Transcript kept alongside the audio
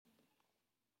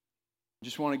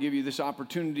Just want to give you this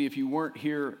opportunity. If you weren't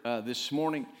here this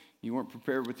morning, you weren't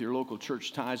prepared with your local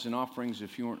church tithes and offerings,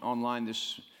 if you weren't online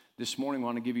this morning, I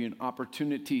want to give you an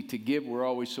opportunity to give. We're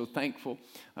always so thankful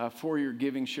for your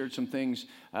giving. Shared some things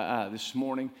this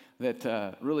morning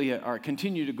that really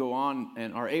continue to go on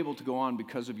and are able to go on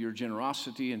because of your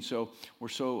generosity, and so we're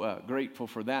so grateful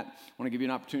for that. I want to give you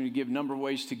an opportunity to give. A number of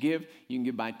ways to give. You can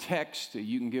give by text,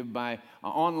 you can give by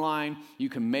online, you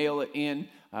can mail it in,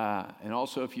 and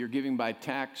also if you're giving by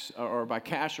tax or by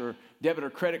cash or debit or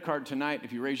credit card tonight,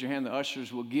 if you raise your hand, the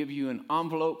ushers will give you an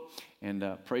envelope. And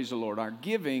praise the Lord. Our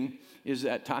giving is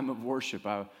that time of worship.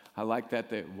 I like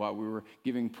that while we were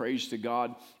giving praise to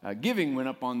God, giving went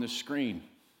up on the screen.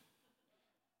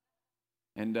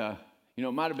 And,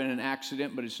 it might have been an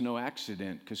accident, but it's no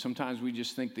accident, because sometimes we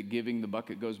just think that giving, the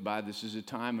bucket goes by, this is a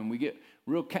time, and we get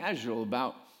real casual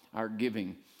about our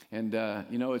giving. And,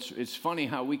 it's funny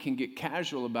how we can get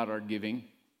casual about our giving.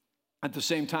 At the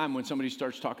same time, when somebody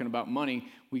starts talking about money,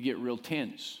 we get real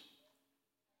tense.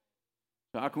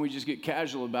 So how can we just get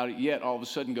casual about it, yet all of a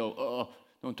sudden go,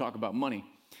 don't talk about money?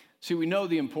 See, we know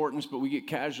the importance, but we get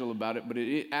casual about it. But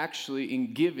it actually,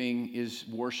 in giving, is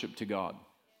worship to God.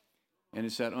 And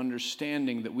it's that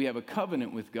understanding that we have a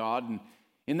covenant with God. And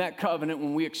in that covenant,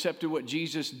 when we accepted what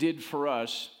Jesus did for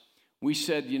us, we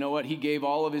said, you know what? He gave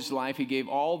all of his life. He gave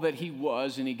all that he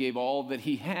was, and he gave all that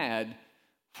he had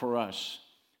for us.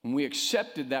 When we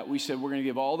accepted that, we said, we're going to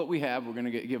give all that we have, we're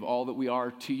going to give all that we are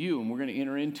to you, and we're going to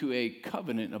enter into a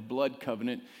covenant, a blood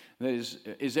covenant, that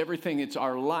is everything. It's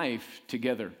our life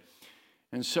together.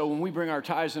 And so when we bring our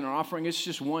tithes and our offering, it's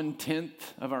just 1/10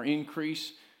 of our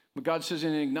increase. But God says,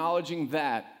 in acknowledging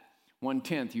that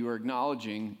 1/10, you are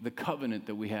acknowledging the covenant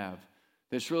that we have.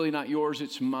 That's really not yours,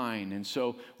 it's mine. And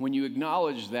so when you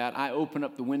acknowledge that, I open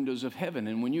up the windows of heaven.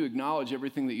 And when you acknowledge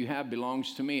everything that you have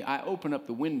belongs to me, I open up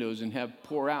the windows and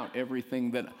pour out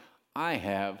everything that I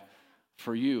have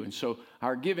for you. And so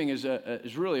our giving is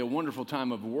really a wonderful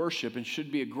time of worship and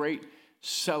should be a great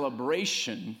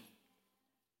celebration,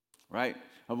 right,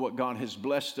 of what God has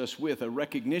blessed us with, a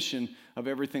recognition of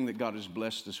everything that God has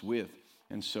blessed us with.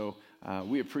 And so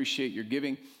we appreciate your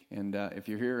giving. And if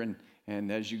you're here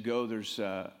and as you go, there's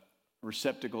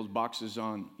receptacles, boxes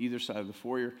on either side of the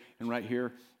foyer and right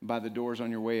here by the doors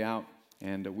on your way out.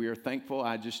 And we are thankful.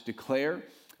 I just declare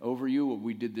over you what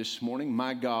we did this morning.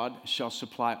 My God shall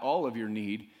supply all of your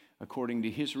need according to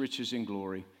his riches in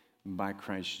glory by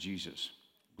Christ Jesus.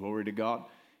 Glory to God.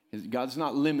 God's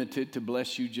not limited to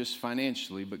bless you just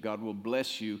financially, but God will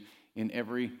bless you in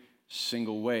every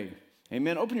single way.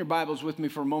 Amen. Open your Bibles with me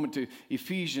for a moment to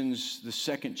Ephesians, the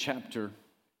 2nd chapter.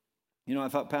 I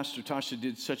thought Pastor Tasha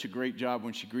did such a great job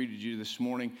when she greeted you this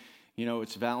morning.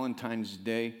 It's Valentine's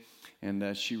Day,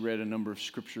 and she read a number of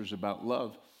scriptures about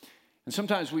love. And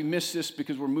sometimes we miss this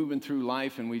because we're moving through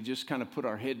life, and we just kind of put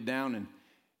our head down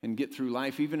and get through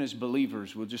life. Even as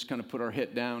believers, we'll just kind of put our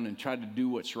head down and try to do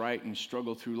what's right and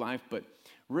struggle through life. But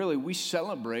really, we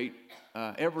celebrate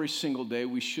every single day.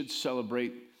 We should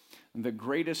celebrate the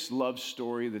greatest love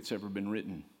story that's ever been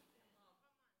written.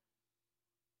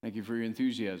 Thank you for your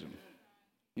enthusiasm.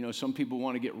 Some people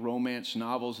want to get romance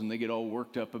novels and they get all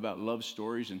worked up about love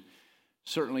stories. And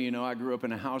certainly, I grew up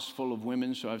in a house full of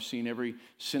women, so I've seen every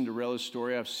Cinderella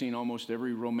story. I've seen almost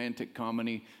every romantic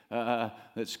comedy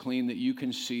that's clean that you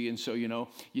can see. And so,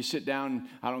 you sit down,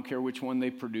 I don't care which one they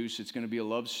produce, it's going to be a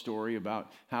love story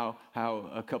about how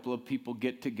a couple of people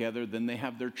get together, then they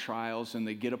have their trials and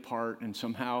they get apart, and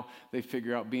somehow they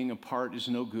figure out being apart is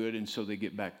no good, and so they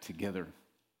get back together.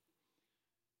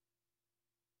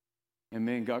 And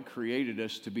man, God created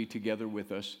us to be together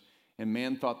with us. And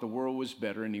man thought the world was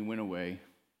better, and he went away.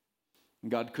 And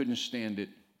God couldn't stand it.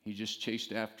 He just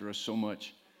chased after us so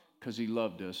much because he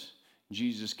loved us.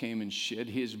 Jesus came and shed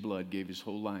his blood, gave his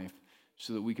whole life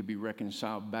so that we could be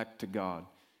reconciled back to God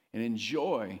and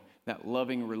enjoy that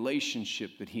loving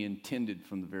relationship that he intended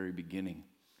from the very beginning.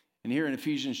 And here in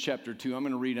Ephesians chapter 2, I'm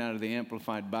going to read out of the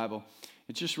Amplified Bible.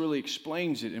 It just really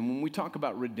explains it. And when we talk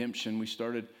about redemption, we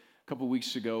started a couple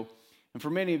weeks ago. And for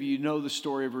many of you, know the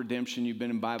story of redemption. You've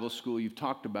been in Bible school. You've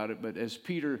talked about it. But as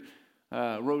Peter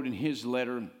wrote in his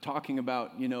letter, talking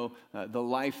about, the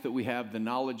life that we have, the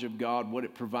knowledge of God, what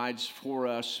it provides for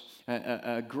us,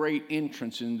 a great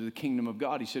entrance into the kingdom of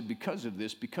God. He said, because of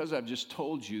this, because I've just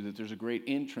told you that there's a great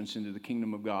entrance into the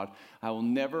kingdom of God, I will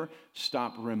never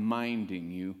stop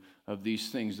reminding you of these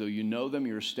things. Though you know them,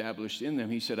 you're established in them.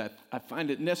 He said, I find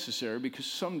it necessary because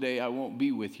someday I won't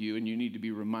be with you, and you need to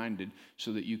be reminded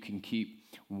so that you can keep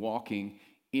walking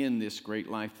in this great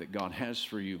life that God has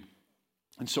for you.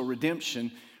 And so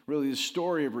redemption Really, the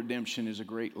story of redemption is a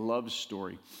great love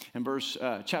story. In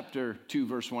chapter 2,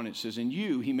 verse 1, it says, "And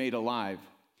you he made alive,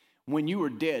 when you were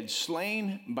dead,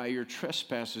 slain by your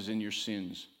trespasses and your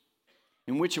sins,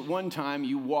 in which at one time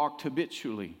you walked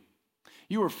habitually.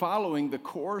 You were following the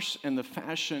course and the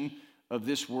fashion of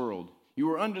this world. You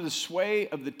were under the sway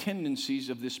of the tendencies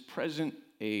of this present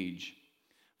age,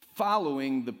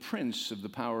 following the prince of the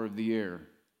power of the air."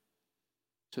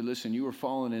 So listen, you were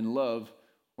falling in love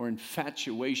or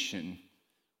infatuation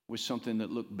with something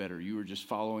that looked better. You were just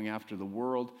following after the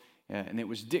world, and it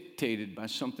was dictated by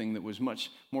something that was much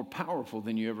more powerful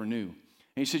than you ever knew. And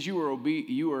he says you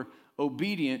were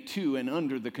obedient to and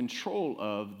under the control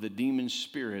of the demon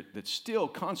spirit that still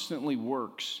constantly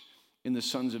works in the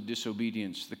sons of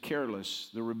disobedience, the careless,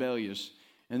 the rebellious,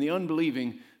 and the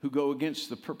unbelieving who go against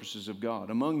the purposes of God.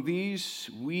 Among these,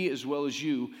 we as well as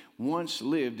you once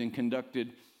lived and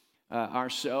conducted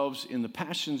ourselves in the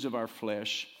passions of our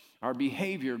flesh, our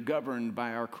behavior governed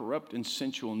by our corrupt and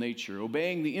sensual nature,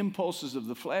 obeying the impulses of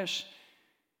the flesh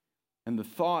and the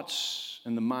thoughts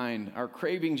and the mind, our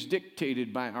cravings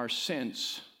dictated by our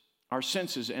senses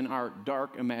and our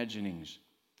dark imaginings.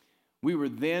 We were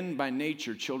then by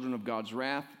nature children of God's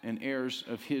wrath and heirs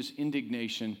of his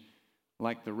indignation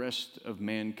like the rest of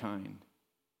mankind.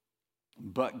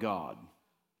 But God.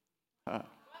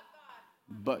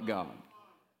 But God.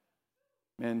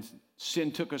 And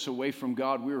sin took us away from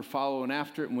God. We were following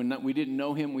after it. And when we didn't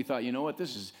know him, we thought, you know what,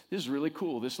 this is really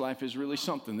cool. This life is really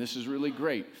something. This is really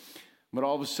great. But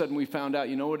all of a sudden we found out,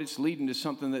 you know what, it's leading to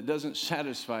something that doesn't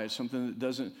satisfy. It's something that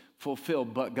doesn't fulfill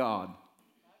but God.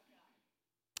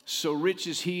 So rich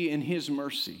is he in his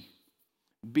mercy,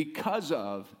 because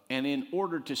of and in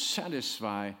order to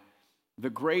satisfy the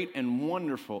great and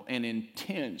wonderful and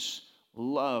intense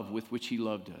love with which he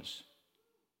loved us.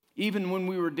 Even when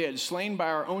we were dead, slain by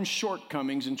our own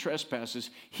shortcomings and trespasses,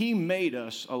 he made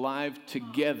us alive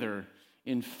together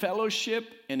in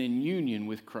fellowship and in union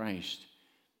with Christ.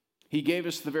 He gave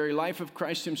us the very life of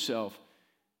Christ himself,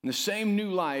 and the same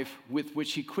new life with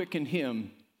which he quickened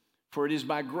him. For it is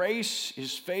by grace,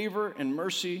 his favor and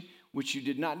mercy, which you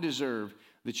did not deserve,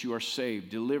 that you are saved,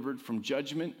 delivered from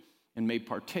judgment, and made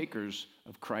partakers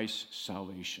of Christ's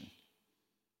salvation.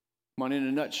 Come on, in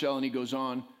a nutshell, and he goes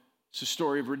on, it's a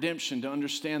story of redemption, to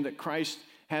understand that Christ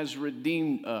has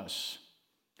redeemed us.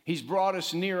 He's brought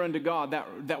us near unto God.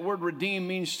 That word redeem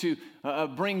means to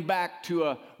bring back to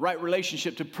a right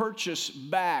relationship, to purchase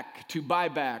back, to buy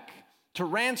back, to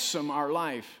ransom our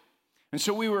life. And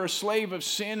so we were a slave of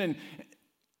sin, and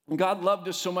God loved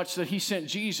us so much that he sent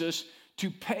Jesus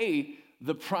to pay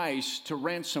the price to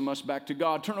ransom us back to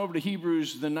God. Turn over to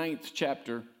Hebrews, the 9th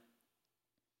chapter.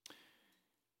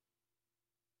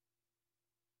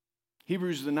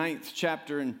 Hebrews, the 9th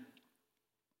chapter, and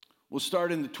we'll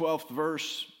start in the 12th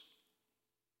verse.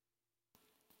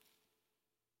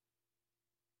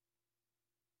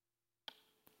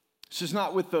 It says,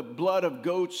 "Not with the blood of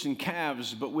goats and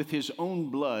calves, but with his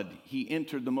own blood he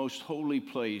entered the most holy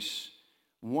place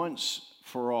once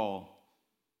for all,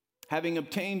 having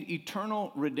obtained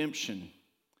eternal redemption.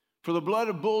 For the blood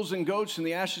of bulls and goats and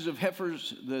the ashes of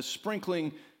heifers, the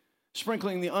sprinkling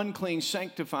the unclean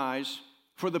sanctifies.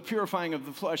 For the purifying of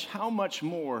the flesh, how much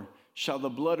more shall the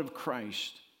blood of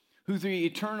Christ, who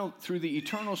through the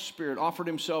eternal Spirit offered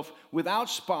himself without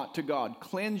spot to God,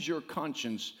 cleanse your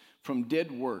conscience from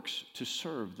dead works to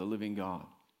serve the living God?"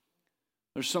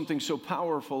 There's something so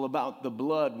powerful about the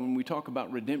blood when we talk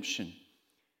about redemption.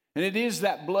 And it is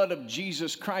that blood of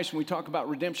Jesus Christ when we talk about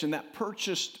redemption, that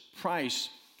purchased price.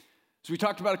 As we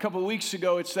talked about a couple of weeks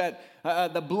ago, it's that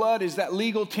the blood is that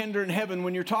legal tender in heaven.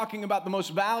 When you're talking about the most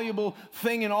valuable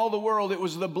thing in all the world, it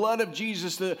was the blood of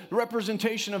Jesus, the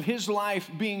representation of his life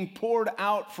being poured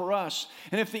out for us.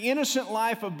 And if the innocent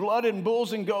life of blood and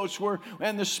bulls and goats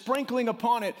and the sprinkling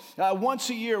upon it once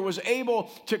a year was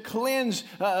able to cleanse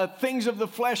things of the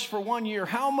flesh for 1 year,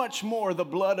 how much more the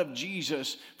blood of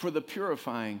Jesus for the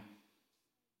purifying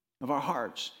of our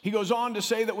hearts? He goes on to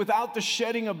say that without the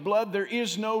shedding of blood, there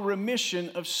is no remission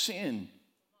of sin.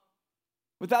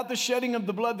 Without the shedding of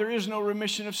the blood, there is no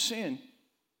remission of sin.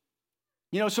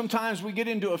 You know, sometimes we get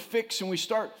into a fix and we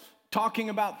start talking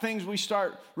about things. We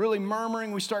start really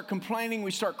murmuring. We start complaining.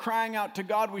 We start crying out to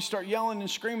God. We start yelling and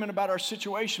screaming about our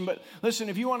situation. But listen,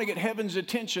 if you want to get heaven's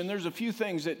attention, there's a few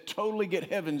things that totally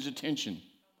get heaven's attention.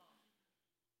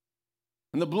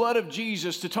 And the blood of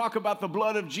Jesus, to talk about the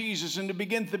blood of Jesus and to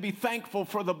begin to be thankful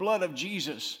for the blood of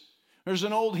Jesus. There's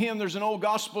an old hymn, there's an old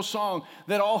gospel song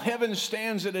that all heaven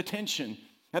stands at attention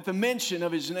at the mention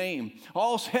of his name.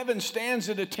 All heaven stands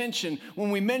at attention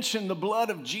when we mention the blood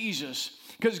of Jesus.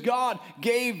 Because God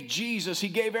gave Jesus. He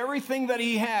gave everything that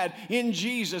he had in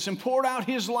Jesus and poured out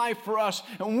his life for us.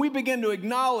 And when we begin to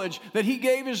acknowledge that he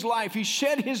gave his life, he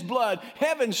shed his blood,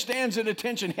 heaven stands at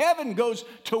attention. Heaven goes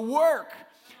to work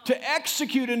to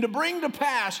execute and to bring to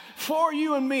pass for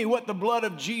you and me what the blood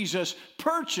of Jesus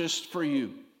purchased for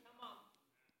you.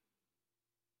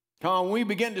 Come on, we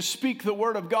begin to speak the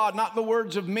word of God, not the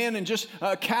words of men, and just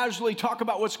casually talk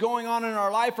about what's going on in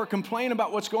our life or complain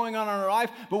about what's going on in our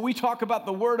life, but we talk about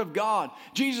the word of God.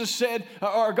 Jesus said,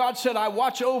 or God said, I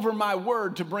watch over my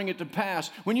word to bring it to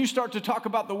pass. When you start to talk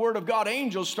about the word of God,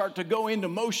 angels start to go into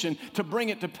motion to bring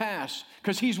it to pass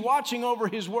because he's watching over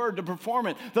his word to perform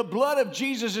it. The blood of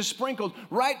Jesus is sprinkled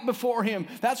right before him.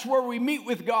 That's where we meet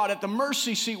with God, at the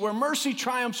mercy seat, where mercy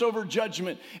triumphs over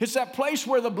judgment. It's that place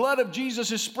where the blood of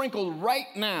Jesus is sprinkled right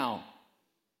now.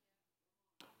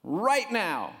 Right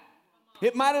now.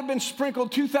 It might have been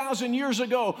sprinkled 2,000 years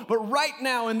ago, but right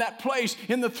now in that place,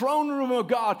 in the throne room of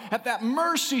God, at that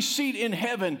mercy seat in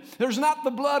heaven, there's not the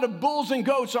blood of bulls and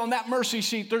goats on that mercy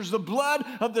seat. There's the blood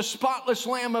of the spotless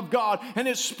Lamb of God, and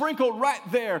it's sprinkled right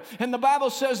there. And the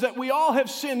Bible says that we all have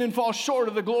sinned and fall short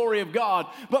of the glory of God,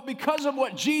 but because of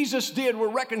what Jesus did, we're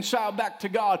reconciled back to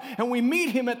God, and we meet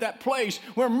him at that place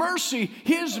where mercy,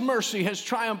 his mercy, has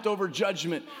triumphed over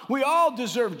judgment. We all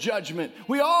deserve judgment.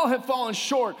 We all have fallen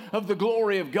short of the glory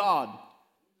of God.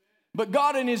 But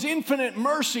God in his infinite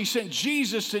mercy sent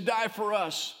Jesus to die for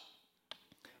us.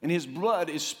 And his blood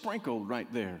is sprinkled right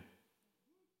there.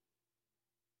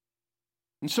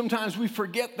 And sometimes we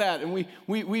forget that and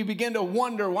we begin to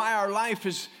wonder why our life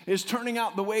is turning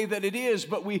out the way that it is.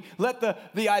 But we let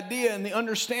the idea and the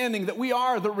understanding that we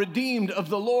are the redeemed of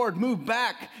the Lord move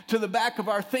back to the back of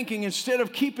our thinking instead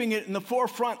of keeping it in the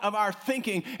forefront of our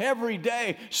thinking every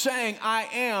day, saying, I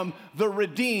am the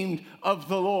redeemed of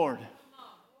the Lord.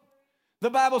 The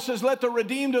Bible says, let the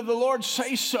redeemed of the Lord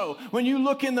say so. When you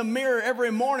look in the mirror every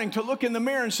morning, to look in the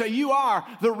mirror and say, you are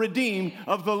the redeemed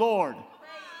of the Lord.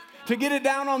 To get it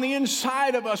down on the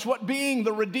inside of us, what being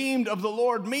the redeemed of the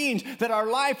Lord means, that our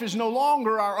life is no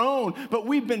longer our own, but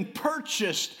we've been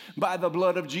purchased by the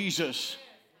blood of Jesus.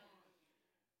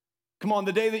 Come on,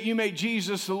 the day that you made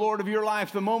Jesus the Lord of your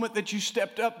life, the moment that you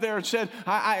stepped up there and said,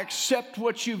 I accept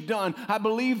what you've done. I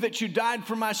believe that you died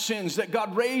for my sins, that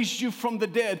God raised you from the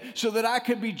dead so that I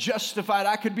could be justified,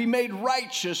 I could be made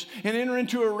righteous and enter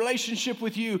into a relationship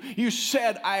with you. You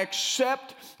said, I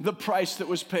accept the price that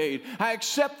was paid. I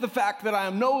accept the fact that I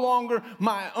am no longer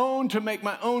my own to make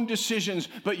my own decisions,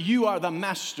 but you are the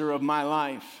master of my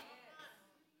life.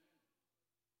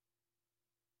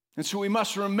 And so we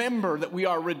must remember that we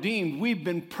are redeemed. We've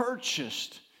been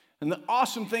purchased. And the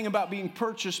awesome thing about being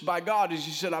purchased by God is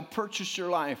he said, I've purchased your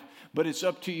life, but it's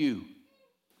up to you.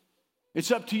 It's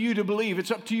up to you to believe.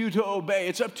 It's up to you to obey.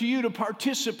 It's up to you to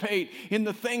participate in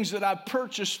the things that I've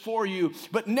purchased for you,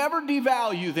 but never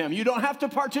devalue them. You don't have to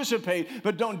participate,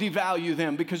 but don't devalue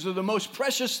them because they're the most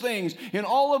precious things in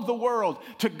all of the world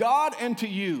to God and to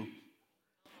you.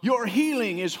 Your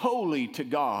healing is holy to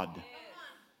God.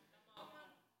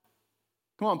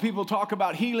 Come on, people talk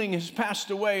about healing has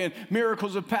passed away and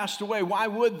miracles have passed away. Why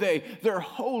would they? They're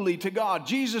holy to God.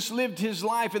 Jesus lived his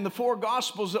life in the 4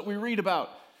 Gospels that we read about.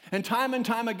 And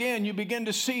time again, you begin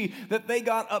to see that they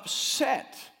got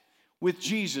upset with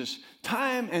Jesus.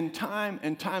 Time and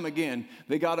time again,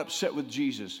 they got upset with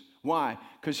Jesus. Why?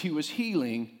 Because he was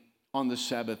healing on the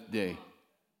Sabbath day.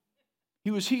 He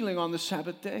was healing on the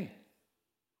Sabbath day.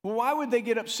 Well, why would they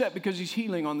get upset because he's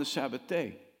healing on the Sabbath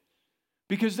day?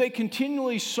 Because they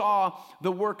continually saw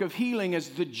the work of healing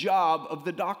as the job of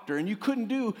the doctor. And you couldn't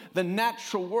do the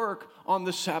natural work on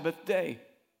the Sabbath day.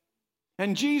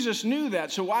 And Jesus knew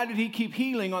that. So why did he keep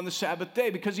healing on the Sabbath day?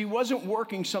 Because he wasn't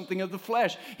working something of the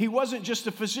flesh. He wasn't just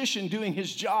a physician doing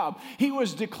his job. He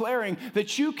was declaring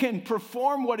that you can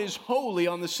perform what is holy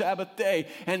on the Sabbath day.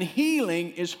 And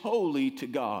healing is holy to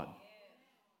God.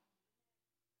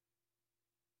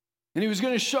 And he was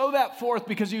going to show that forth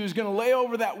because he was going to lay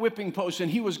over that whipping post and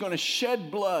he was going to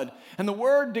shed blood. And the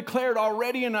word declared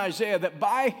already in Isaiah that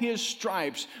by his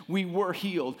stripes we were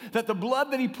healed. That the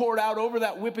blood that he poured out over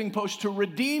that whipping post to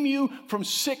redeem you from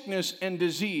sickness and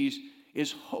disease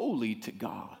is holy to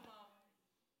God.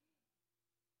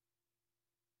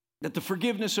 That the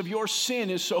forgiveness of your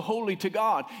sin is so holy to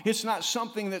God. It's not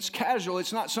something that's casual.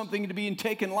 It's not something to be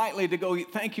taken lightly to go,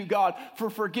 thank you, God,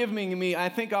 for forgiving me. I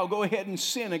think I'll go ahead and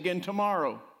sin again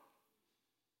tomorrow.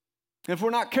 If we're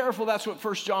not careful, that's what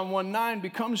 1 John 1:9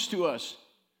 becomes to us.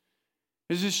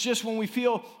 Is it's just when we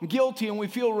feel guilty and we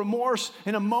feel remorse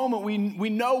in a moment, we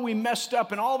know we messed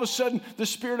up, and all of a sudden the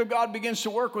Spirit of God begins to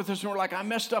work with us, and we're like, I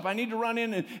messed up. I need to run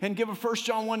in and give a 1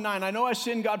 John 1:9. I know I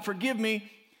sinned. God, forgive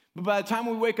me. But by the time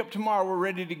we wake up tomorrow, we're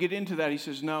ready to get into that. He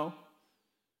says, no.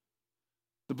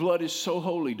 The blood is so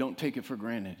holy, don't take it for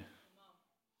granted.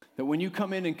 That when you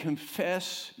come in and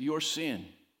confess your sin,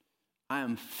 I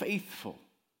am faithful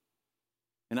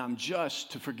and I'm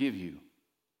just to forgive you.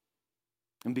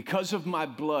 And because of my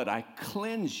blood, I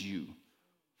cleanse you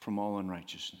from all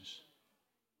unrighteousness.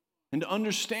 And to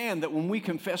understand that when we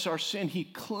confess our sin, he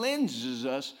cleanses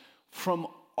us from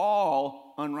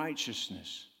all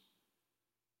unrighteousness.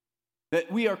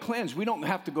 That we are cleansed. We don't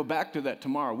have to go back to that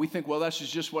tomorrow. We think, well, that's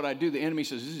just what I do. The enemy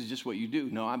says, this is just what you do.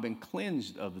 No, I've been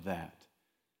cleansed of that.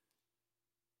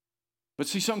 But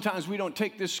see, sometimes we don't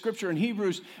take this scripture in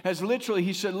Hebrews as literally.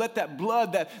 He said, let that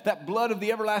blood, that blood of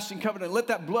the everlasting covenant, let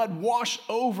that blood wash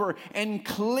over and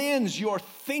cleanse your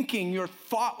thinking, your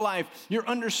thought life, your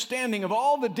understanding of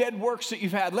all the dead works that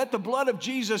you've had. Let the blood of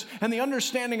Jesus and the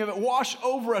understanding of it wash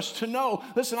over us to know,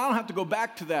 listen, I don't have to go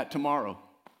back to that tomorrow.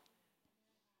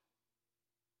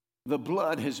 The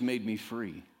blood has made me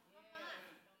free.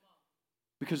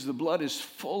 Because the blood is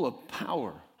full of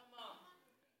power.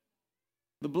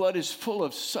 The blood is full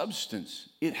of substance.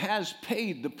 It has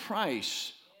paid the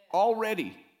price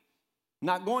already.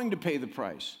 Not going to pay the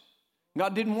price.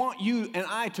 God didn't want you and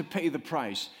I to pay the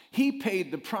price. He paid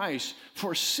the price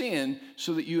for sin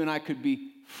so that you and I could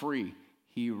be free.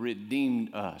 He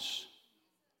redeemed us.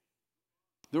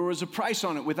 There was a price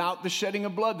on it. Without the shedding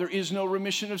of blood, there is no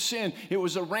remission of sin. It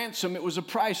was a ransom. It was a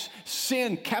price.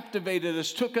 Sin captivated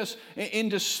us, took us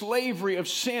into slavery of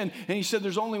sin. And he said,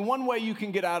 there's only one way you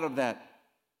can get out of that.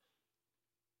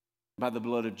 By the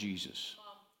blood of Jesus.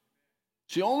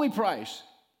 It's the only price.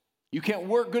 You can't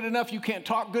work good enough. You can't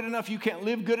talk good enough. You can't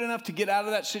live good enough to get out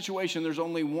of that situation. There's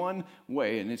only one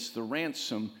way, and it's the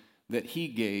ransom that he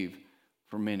gave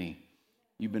for many.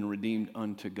 You've been redeemed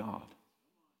unto God.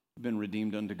 Been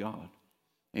redeemed unto God.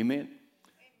 Amen? Amen.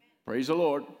 Praise the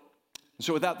Lord. And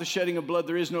so without the shedding of blood,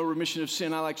 there is no remission of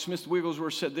sin. I like Smith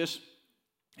Wigglesworth said this.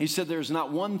 He said, there's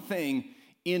not one thing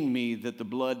in me that the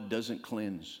blood doesn't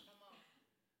cleanse.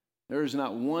 There is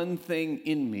not one thing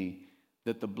in me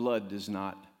that the blood does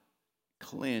not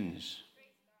cleanse.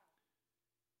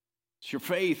 It's your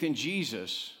faith in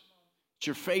Jesus. It's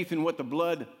your faith in what the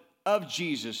blood of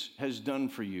Jesus has done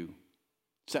for you.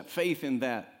 It's that faith in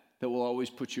that will always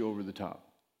put you over the top.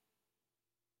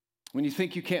 When you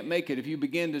think you can't make it, if you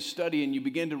begin to study and you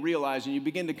begin to realize and you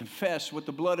begin to confess what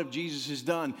the blood of Jesus has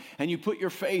done, and you put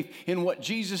your faith in what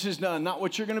Jesus has done, not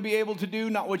what you're going to be able to do,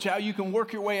 not how you can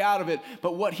work your way out of it,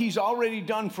 but what he's already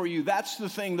done for you, that's the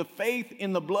thing, the faith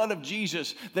in the blood of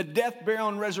Jesus, the death, burial,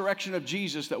 and resurrection of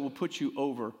Jesus that will put you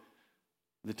over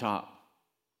the top.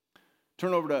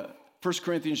 Turn over to 1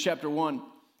 Corinthians chapter 1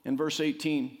 and verse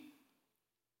 18.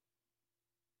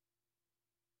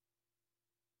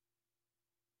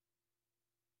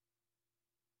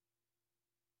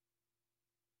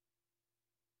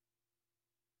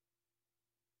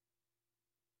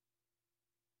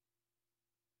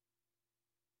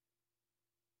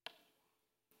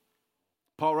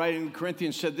 Paul, writing to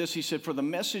Corinthians, said this. He said, for the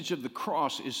message of the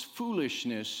cross is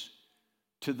foolishness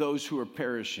to those who are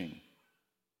perishing.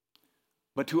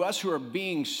 But to us who are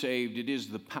being saved, it is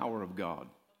the power of God.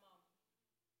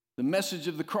 The message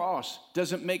of the cross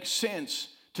doesn't make sense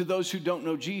to those who don't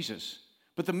know Jesus.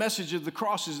 But the message of the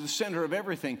cross is the center of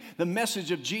everything. The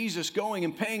message of Jesus going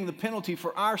and paying the penalty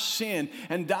for our sin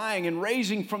and dying and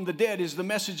raising from the dead is the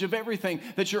message of everything.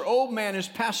 That your old man has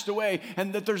passed away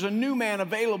and that there's a new man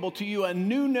available to you, a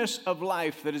newness of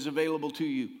life that is available to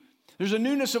you. There's a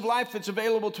newness of life that's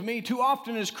available to me. Too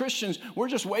often as Christians, we're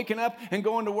just waking up and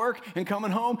going to work and coming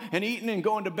home and eating and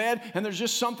going to bed, and there's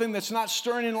just something that's not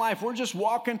stirring in life. We're just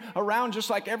walking around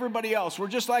just like everybody else. We're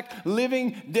just like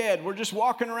living dead. We're just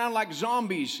walking around like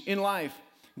zombies in life.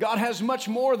 God has much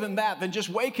more than that, than just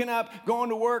waking up, going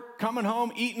to work, coming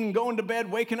home, eating, going to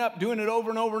bed, waking up, doing it over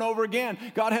and over and over again.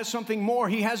 God has something more.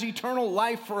 He has eternal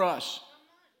life for us.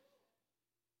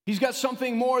 He's got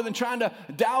something more than trying to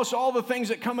douse all the things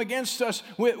that come against us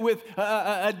with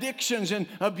addictions and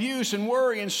abuse and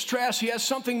worry and stress. He has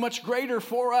something much greater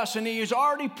for us, and he has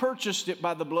already purchased it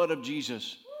by the blood of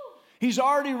Jesus. He's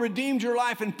already redeemed your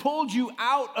life and pulled you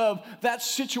out of that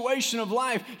situation of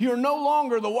life. You're no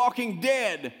longer the walking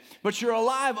dead, but you're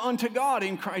alive unto God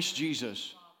in Christ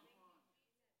Jesus.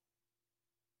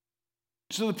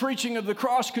 So the preaching of the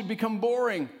cross could become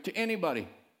boring to anybody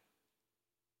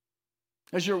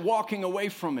as you're walking away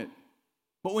from it.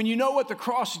 But when you know what the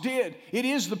cross did, it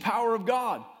is the power of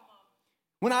God.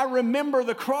 When I remember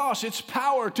the cross, it's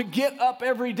power to get up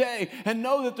every day and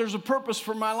know that there's a purpose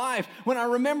for my life. When I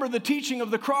remember the teaching of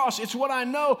the cross, it's what I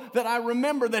know that I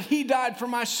remember that He died for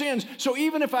my sins. So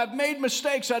even if I've made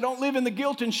mistakes, I don't live in the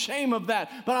guilt and shame of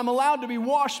that, but I'm allowed to be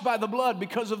washed by the blood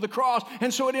because of the cross.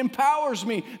 And so it empowers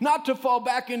me not to fall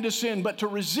back into sin, but to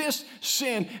resist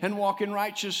sin and walk in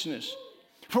righteousness.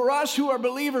 For us who are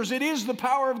believers, it is the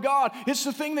power of God. It's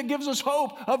the thing that gives us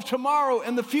hope of tomorrow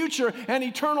and the future and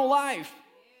eternal life.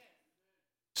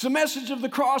 It's the message of the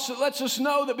cross that lets us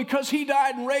know that because He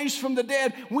died and raised from the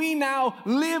dead, we now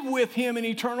live with Him in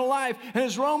eternal life. And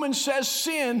as Romans says,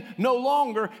 sin no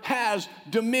longer has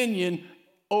dominion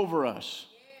over us.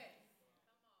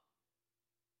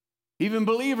 Even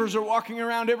believers are walking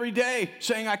around every day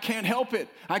saying, I can't help it.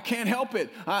 I can't help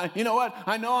it. You know what?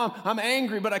 I know I'm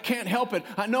angry, but I can't help it.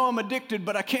 I know I'm addicted,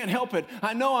 but I can't help it.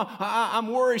 I know I'm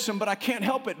worrisome, but I can't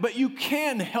help it. But you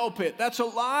can help it. That's a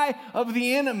lie of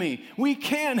the enemy. We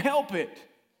can help it.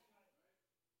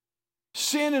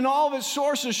 Sin and all of its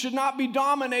sources should not be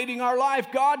dominating our life.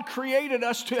 God created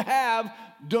us to have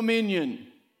dominion.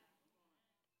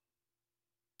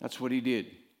 That's what He did.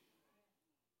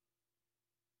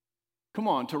 Come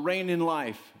on, to reign in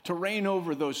life, to reign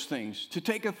over those things, to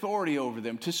take authority over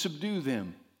them, to subdue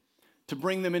them, to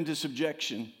bring them into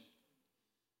subjection.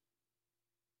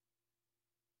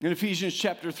 In Ephesians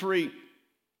chapter 3,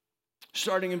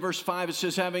 starting in verse 5, it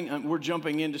says, we're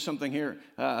jumping into something here.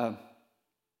 All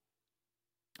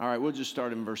right, we'll just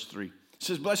start in verse 3. It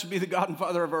says, blessed be the God and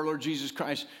Father of our Lord Jesus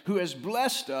Christ, who has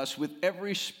blessed us with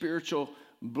every spiritual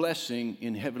blessing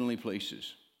in heavenly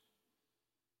places.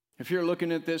 If you're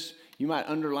looking at this, you might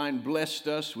underline, blessed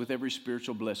us with every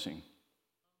spiritual blessing.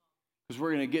 Because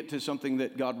we're going to get to something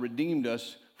that God redeemed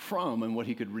us from and what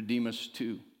He could redeem us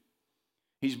to.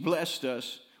 He's blessed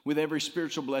us with every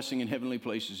spiritual blessing in heavenly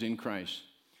places in Christ.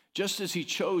 Just as He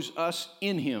chose us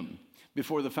in Him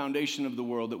before the foundation of the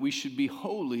world, that we should be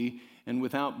holy and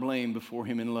without blame before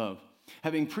Him in love.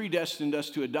 Having predestined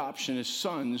us to adoption as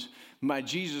sons by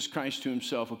Jesus Christ to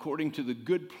Himself, according to the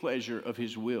good pleasure of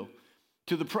His will,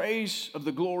 to the praise of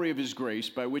the glory of His grace,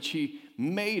 by which He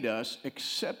made us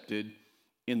accepted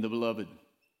in the Beloved.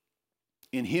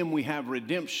 In Him we have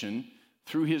redemption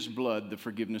through His blood, the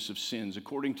forgiveness of sins,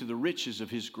 according to the riches of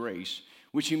His grace,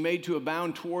 which He made to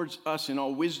abound towards us in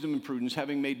all wisdom and prudence,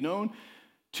 having made known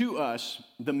to us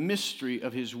the mystery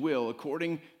of His will,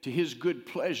 according to His good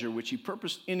pleasure, which He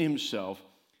purposed in Himself,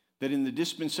 that in the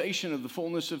dispensation of the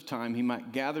fullness of time He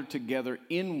might gather together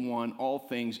in one all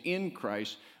things in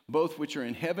Christ, both which are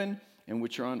in heaven and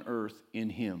which are on earth in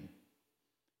Him.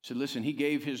 So listen, He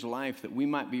gave His life that we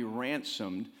might be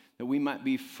ransomed, that we might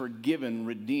be forgiven,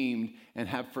 redeemed, and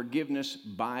have forgiveness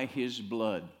by His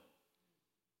blood.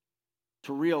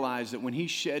 To realize that when He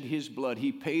shed His blood,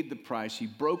 He paid the price, He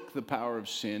broke the power of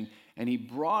sin, and He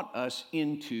brought us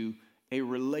into a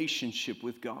relationship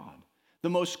with God.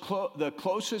 The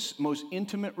closest, most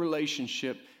intimate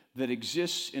relationship that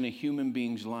exists in a human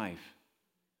being's life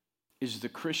is the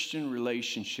Christian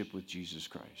relationship with Jesus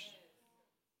Christ.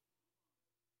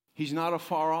 He's not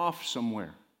afar off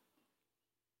somewhere.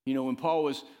 You know, when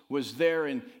Paul was there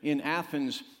in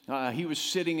Athens, he was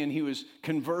sitting and he was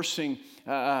conversing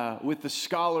with the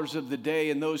scholars of the day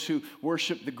and those who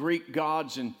worship the Greek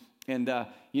gods. And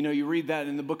you know, you read that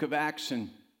in the book of Acts,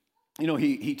 and you know,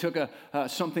 he took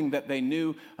something that they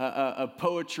knew of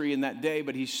poetry in that day,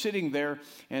 but he's sitting there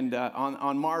and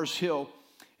on Mars Hill.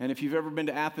 And if you've ever been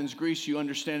to Athens, Greece, you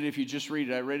understand it if you just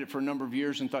read it. I read it for a number of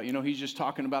years and thought, you know, he's just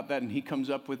talking about that. And he comes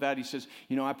up with that. He says,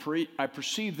 you know, I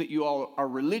perceive that you all are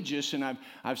religious, and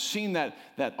I've seen that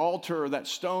altar or that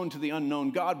stone to the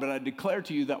unknown God. But I declare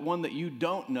to you that one that you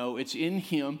don't know, it's in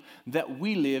Him that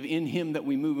we live, in Him that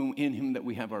we move, and in Him that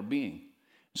we have our being.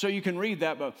 So you can read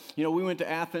that, but, you know, we went to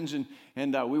Athens and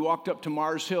we walked up to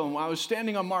Mars Hill. And while I was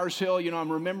standing on Mars Hill, you know, I'm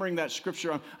remembering that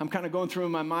scripture. I'm kind of going through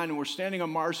in my mind, and we're standing on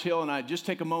Mars Hill, and I just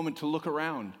take a moment to look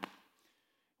around.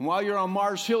 And while you're on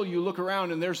Mars Hill, you look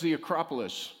around, and there's the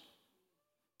Acropolis.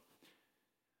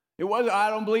 I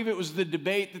don't believe it was the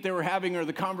debate that they were having or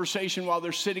the conversation while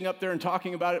they're sitting up there and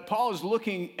talking about it. Paul is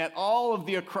looking at all of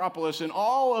the Acropolis and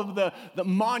all of the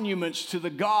monuments to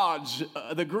the gods,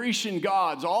 the Grecian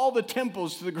gods, all the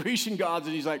temples to the Grecian gods.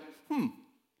 And he's like,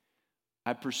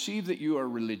 I perceive that you are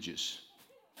religious.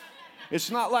 It's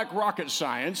not like rocket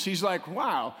science. He's like,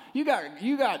 wow, you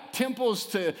got temples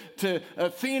to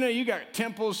Athena, you got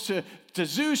temples to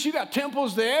Zeus, you got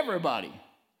temples to everybody.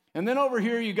 And then over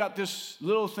here, you got this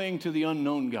little thing to the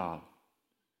unknown God.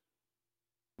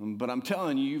 But I'm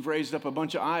telling you, you've raised up a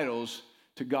bunch of idols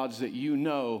to gods that you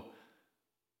know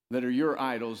that are your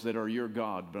idols, that are your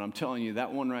God. But I'm telling you,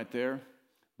 that one right there,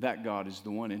 That God is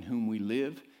the one in whom we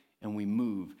live and we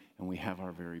move and we have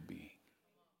our very being.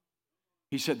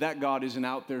 He said that God isn't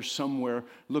out there somewhere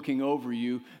looking over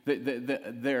you.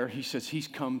 There, he says he's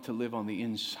come to live on the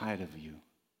inside of you.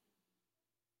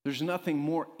 There's nothing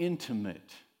more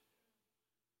intimate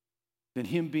than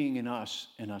him being in us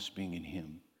and us being in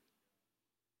him.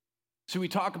 So we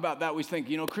talk about that, we think,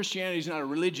 Christianity is not a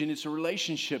religion, it's a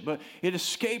relationship, but it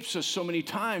escapes us so many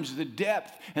times, the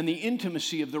depth and the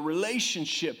intimacy of the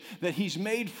relationship that he's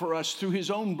made for us through his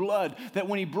own blood, that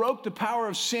when he broke the power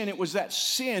of sin, it was that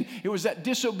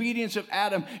disobedience of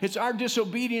Adam. It's our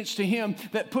disobedience to him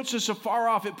that puts us afar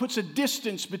off. It puts a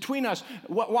distance between us.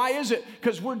 Why is it?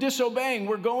 Because we're disobeying.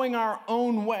 We're going our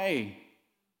own way.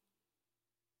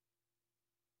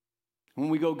 When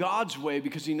we go God's way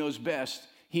because he knows best,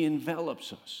 he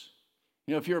envelops us.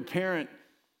 If you're a parent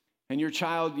and your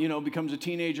child, becomes a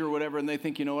teenager or whatever, and they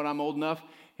think, what, I'm old enough,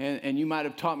 and you might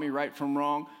have taught me right from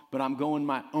wrong, but I'm going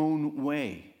my own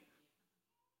way.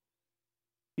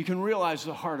 You can realize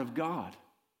the heart of God.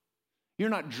 You're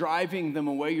not driving them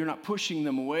away. You're not pushing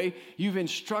them away. You've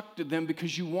instructed them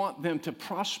because you want them to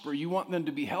prosper. You want them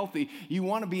to be healthy. You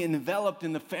want to be enveloped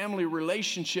in the family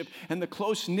relationship and the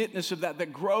close-knitness of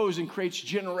that grows and creates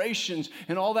generations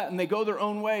and all that, and they go their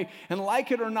own way. And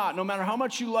like it or not, no matter how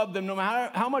much you love them, no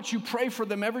matter how much you pray for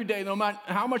them every day, no matter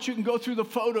how much you can go through the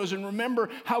photos and remember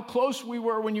how close we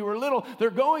were when you were little,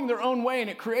 they're going their own way, and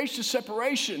it creates a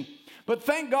separation. But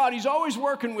thank God, he's always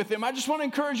working with them. I just want to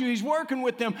encourage you, he's working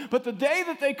with them. But the day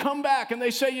that they come back and they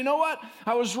say, you know what,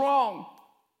 I was wrong.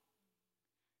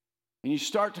 And you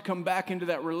start to come back into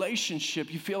that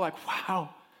relationship, you feel like,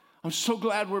 wow, I'm so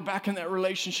glad we're back in that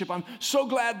relationship. I'm so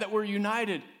glad that we're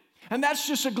united. And that's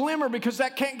just a glimmer, because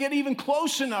that can't get even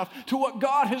close enough to what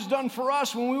God has done for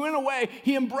us. When we went away,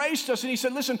 he embraced us and he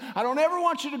said, listen, I don't ever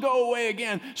want you to go away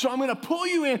again. So I'm going to pull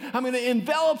you in. I'm going to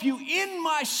envelop you in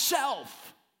myself.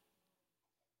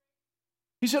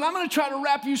 He said, I'm going to try to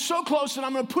wrap you so close that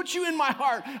I'm going to put you in my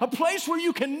heart, a place where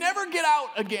you can never get out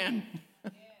again.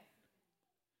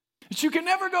 That you can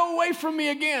never go away from me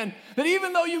again. That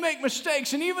even though you make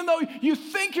mistakes and even though you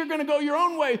think you're going to go your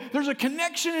own way, there's a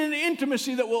connection and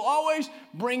intimacy that will always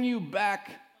bring you back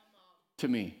to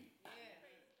me.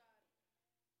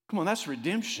 Come on, that's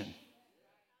redemption.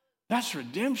 That's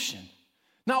redemption.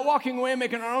 Not walking away and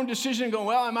making our own decision and going,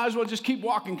 well, I might as well just keep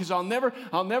walking because I'll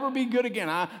never be good again.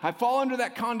 I fall under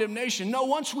that condemnation. No,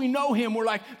 once we know him, we're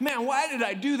like, man, why did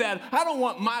I do that? I don't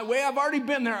want my way. I've already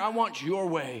been there. I want your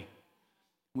way.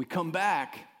 We come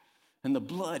back and the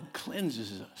blood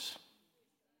cleanses us.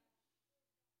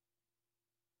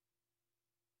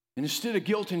 And instead of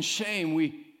guilt and shame,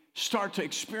 we start to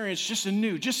experience just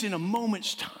in a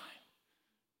moment's time,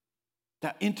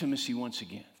 that intimacy once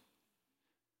again.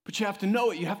 But you have to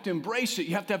know it. You have to embrace it.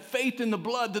 You have to have faith in the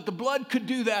blood, that the blood could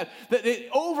do that it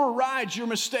overrides your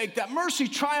mistake. That mercy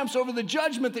triumphs over the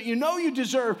judgment that you know you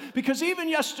deserve, because even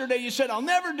yesterday you said, I'll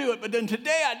never do it, but then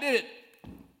today I did it.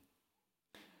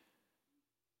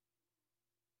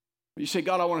 But you say,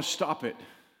 God, I want to stop it.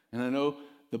 And I know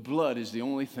the blood is the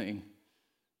only thing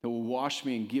that will wash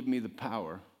me and give me the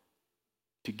power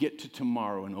to get to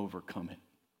tomorrow and overcome it.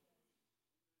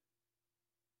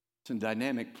 It's a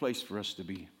dynamic place for us to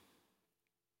be.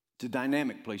 It's a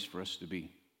dynamic place for us to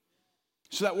be.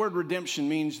 So that word redemption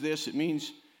means this. It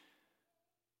means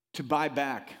to buy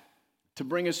back, to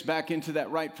bring us back into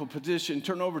that rightful position.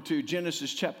 Turn over to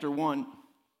Genesis chapter 1.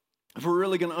 If we're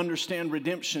really going to understand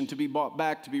redemption, to be bought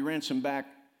back, to be ransomed back,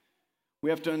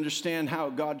 we have to understand how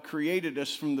God created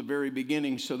us from the very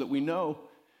beginning, so that we know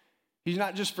he's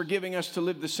not just forgiving us to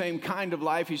live the same kind of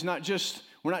life.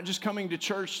 We're not just coming to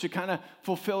church to kind of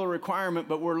fulfill a requirement,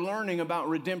 but we're learning about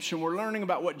redemption. We're learning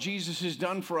about what Jesus has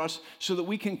done for us so that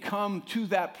we can come to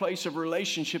that place of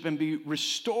relationship and be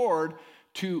restored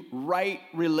to right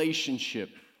relationship.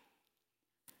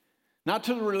 Not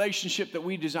to the relationship that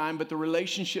we designed, but the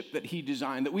relationship that he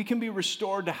designed. That we can be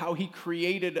restored to how he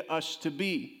created us to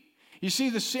be. You see,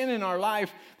 the sin in our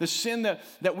life, the sin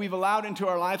that we've allowed into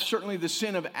our life, certainly the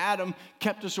sin of Adam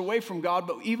kept us away from God.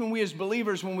 But even we as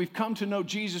believers, when we've come to know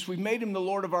Jesus, we've made him the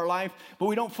Lord of our life, but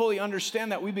we don't fully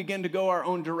understand that. We begin to go our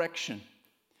own direction.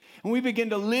 And we begin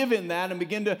to live in that and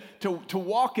begin to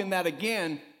walk in that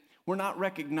again. We're not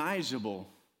recognizable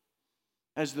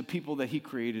as the people that he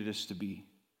created us to be.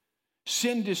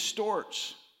 Sin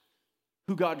distorts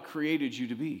who God created you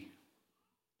to be.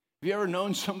 Have you ever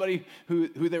known somebody who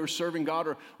they were serving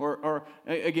God, or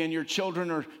again, your children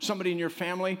or somebody in your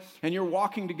family, and you're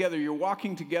walking together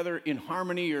in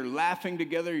harmony, you're laughing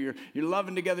together, you're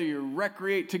loving together, you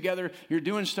recreate together, you're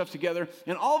doing stuff together,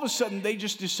 and all of a sudden they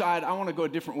just decide, I want to go a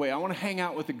different way. I want to hang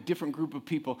out with a different group of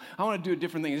people. I want to do a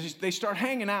different thing. They start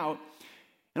hanging out,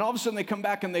 and all of a sudden they come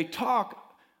back and they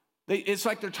talk. It's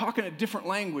like they're talking a different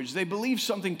language. They believe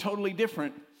something totally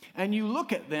different. And you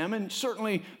look at them, and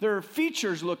certainly their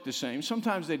features look the same.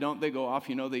 Sometimes they don't. They go off.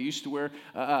 They used to wear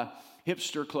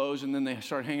hipster clothes, and then they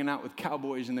start hanging out with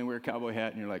cowboys, and they wear a cowboy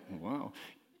hat, and you're like, wow,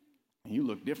 you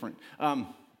look different.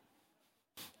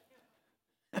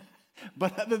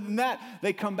 But other than that,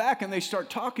 they come back, and they start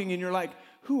talking, and you're like,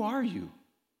 who are you?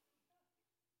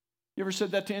 You ever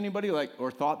said that to anybody,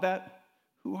 or thought that?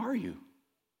 Who are you?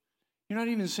 You're not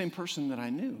even the same person that I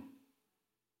knew.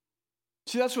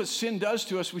 See, that's what sin does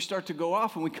to us. We start to go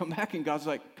off and we come back and God's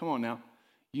like, come on now.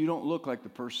 You don't look like the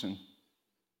person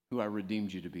who I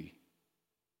redeemed you to be.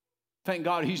 Thank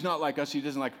God he's not like us. He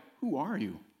doesn't like, who are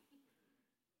you?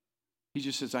 He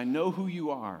just says, I know who you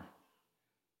are,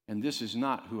 and this is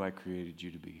not who I created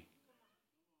you to be.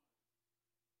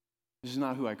 This is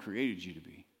not who I created you to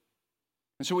be.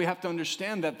 And so we have to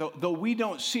understand that though we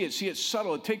don't see it's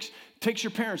subtle. It takes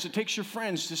your parents, it takes your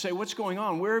friends to say, what's going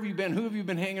on? Where have you been? Who have you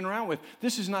been hanging around with?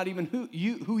 This is not even who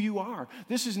you are.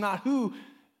 This is not who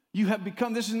you have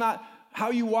become. This is not how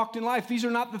you walked in life. These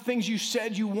are not the things you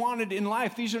said you wanted in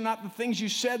life. These are not the things you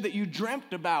said that you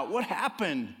dreamt about. What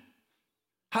happened?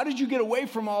 How did you get away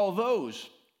from all of those?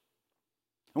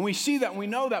 And we see that and we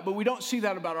know that, but we don't see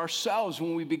that about ourselves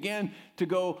when we begin to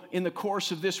go in the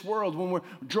course of this world. When we're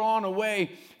drawn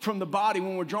away from the body,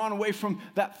 when we're drawn away from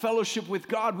that fellowship with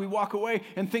God, we walk away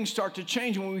and things start to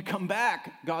change. And when we come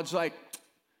back, God's like,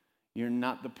 you're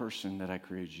not the person that I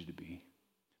created you to be.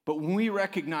 But when we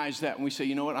recognize that and we say,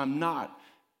 you know what, I'm not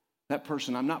that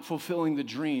person. I'm not fulfilling the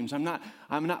dreams. I'm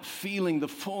not feeling the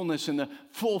fullness and the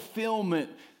fulfillment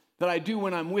that I do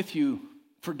when I'm with you.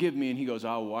 Forgive me. And he goes,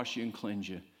 I'll wash you and cleanse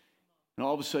you. And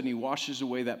all of a sudden he washes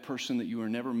away that person that you were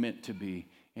never meant to be,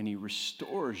 and he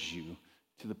restores you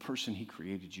to the person he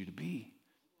created you to be.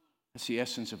 That's the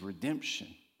essence of redemption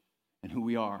and who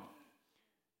we are.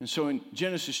 And so in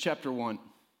Genesis chapter 1,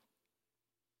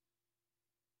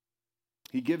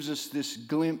 he gives us this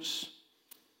glimpse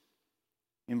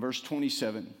in verse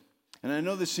 27. And I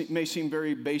know this may seem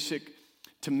very basic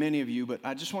to many of you, but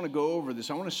I just want to go over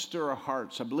this. I want to stir our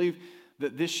hearts. I believe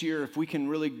that this year, if we can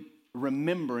really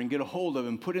remember and get a hold of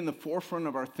and put in the forefront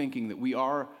of our thinking that we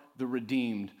are the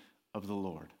redeemed of the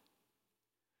Lord.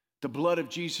 The blood of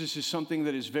Jesus is something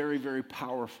that is very, very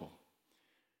powerful.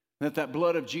 That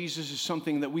blood of Jesus is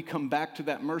something that we come back to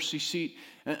that mercy seat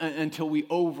until we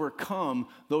overcome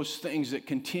those things that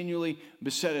continually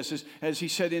beset us. As he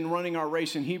said in running our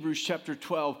race in Hebrews chapter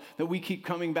 12, that we keep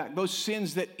coming back. Those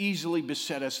sins that easily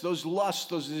beset us, those lusts,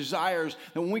 those desires,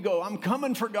 that when we go, I'm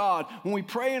coming for God, when we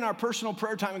pray in our personal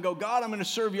prayer time and go, God, I'm going to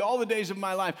serve you all the days of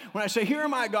my life. When I say, here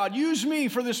am I, God, use me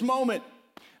for this moment.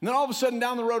 And then all of a sudden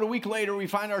down the road, a week later, we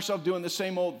find ourselves doing the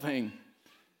same old thing.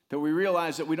 That we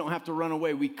realize that we don't have to run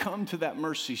away. We come to that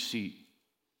mercy seat.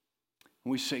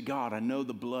 And we say, God, I know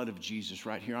the blood of Jesus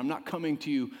right here. I'm not coming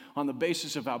to you on the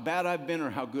basis of how bad I've been or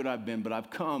how good I've been, but I've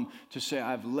come to say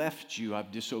I've left you,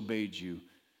 I've disobeyed you.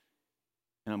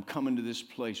 And I'm coming to this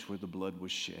place where the blood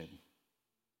was shed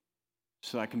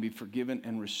so I can be forgiven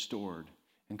and restored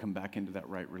and come back into that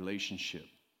right relationship.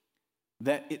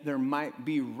 That there might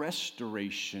be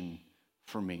restoration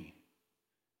for me.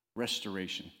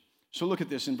 Restoration. So look at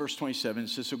this in verse 27. It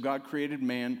says, so God created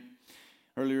man.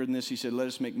 Earlier in this, he said, let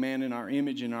us make man in our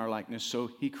image and our likeness.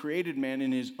 So he created man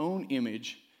in his own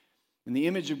image. In the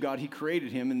image of God, he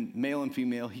created him, and male and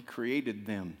female, he created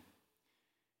them.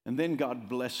 And then God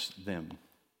blessed them.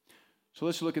 So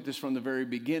let's look at this from the very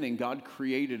beginning. God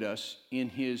created us in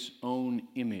his own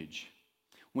image.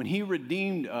 When he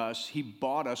redeemed us, he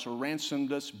bought us or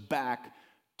ransomed us back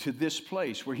to this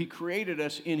place where he created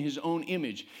us in his own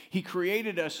image. He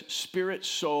created us spirit,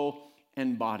 soul,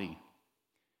 and body.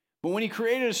 But when he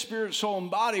created us spirit, soul,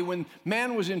 and body, when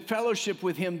man was in fellowship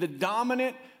with him, the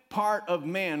dominant part of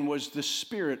man was the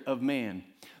spirit of man.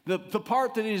 The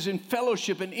part that is in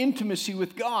fellowship and intimacy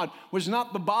with God was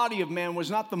not the body of man, was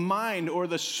not the mind or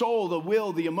the soul, the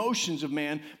will, the emotions of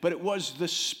man, but it was the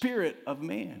spirit of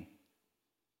man.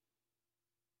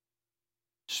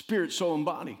 Spirit, soul, and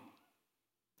body.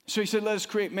 So he said, let us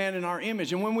create man in our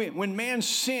image. And when man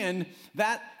sinned,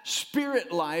 that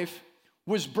spirit life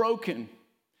was broken.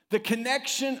 The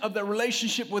connection of the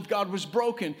relationship with God was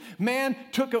broken. Man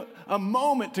took a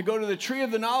moment to go to the tree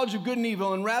of the knowledge of good and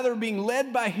evil, and rather being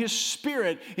led by his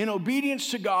spirit in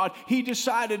obedience to God, he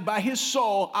decided by his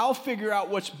soul, I'll figure out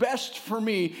what's best for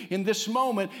me in this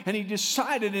moment. And he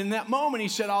decided in that moment, he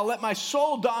said, I'll let my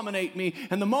soul dominate me.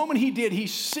 And the moment he did, he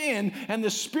sinned, and the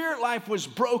spirit life was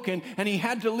broken, and he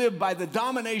had to live by the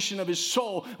domination of his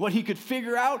soul, what he could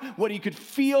figure out, what he could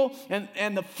feel,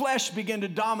 and the flesh began to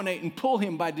dominate and pull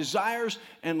him by desires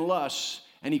and lusts,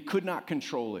 and he could not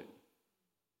control it.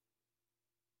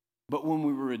 But when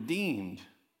we were redeemed,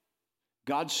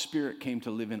 God's Spirit came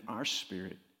to live in our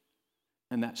spirit,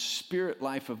 and that spirit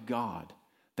life of God,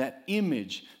 that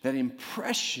image, that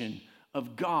impression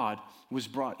of God was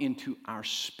brought into our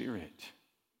spirit.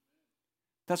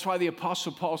 That's why the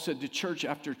Apostle Paul said to church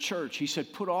after church, he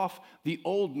said, put off the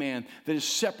old man that is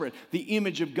separate, the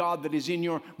image of God that is in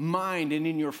your mind and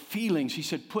in your feelings. He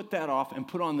said, put that off and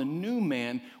put on the new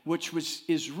man, which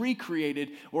is recreated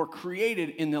or created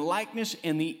in the likeness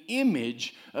and the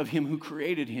image of him who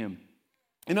created him.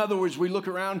 In other words, we look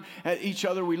around at each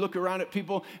other, we look around at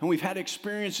people, and we've had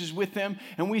experiences with them,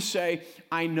 and we say,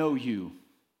 I know you.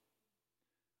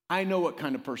 I know what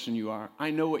kind of person you are.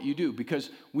 I know what you do, because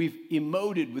we've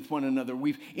emoted with one another.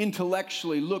 We've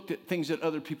intellectually looked at things that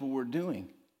other people were doing.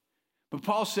 But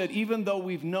Paul said, even though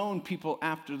we've known people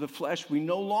after the flesh, we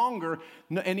no longer,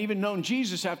 and even known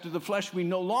Jesus after the flesh, we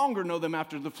no longer know them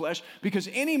after the flesh, because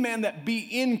any man that be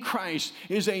in Christ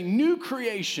is a new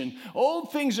creation.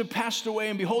 Old things have passed away,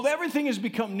 and behold, everything has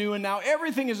become new, and now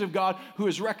everything is of God, who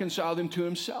has reconciled him to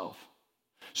himself.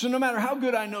 So no matter how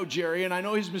good I know Jerry, and I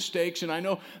know his mistakes, and I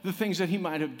know the things that he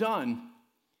might have done,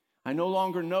 I no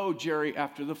longer know Jerry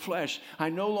after the flesh.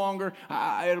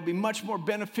 It'll be much more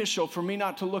beneficial for me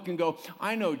not to look and go,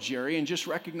 I know Jerry, and just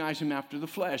recognize him after the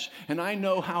flesh. And I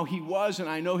know how he was, and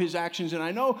I know his actions, and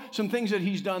I know some things that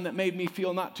he's done that made me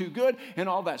feel not too good, and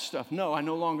all that stuff. No, I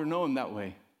no longer know him that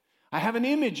way. I have an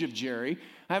image of Jerry.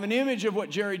 I have an image of what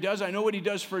Jerry does. I know what he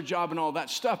does for a job and all that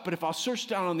stuff. But if I'll search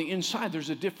down on the inside, there's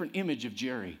a different image of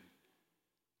Jerry.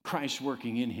 Christ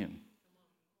working in him.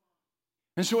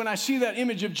 And so when I see that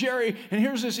image of Jerry, and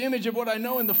here's this image of what I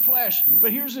know in the flesh,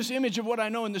 but here's this image of what I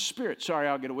know in the spirit. Sorry,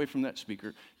 I'll get away from that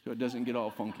speaker so it doesn't get all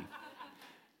funky.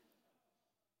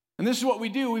 And this is what we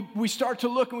do. We start to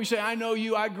look and we say, I know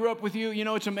you. I grew up with you. You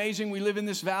know, it's amazing. We live in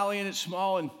this valley and it's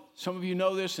small, and some of you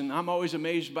know this, and I'm always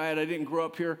amazed by it. I didn't grow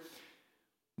up here.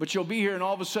 But you'll be here, and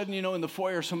all of a sudden, you know, in the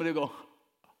foyer, somebody will go,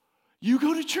 you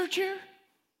go to church here?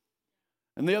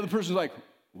 And the other person's like,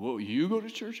 whoa, you go to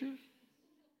church here?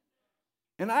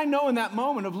 And I know in that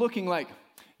moment of looking like,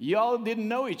 y'all didn't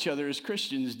know each other as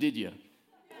Christians, did you?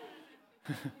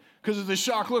 Because of the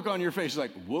shocked look on your face,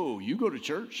 like, whoa, you go to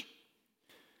church?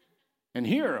 And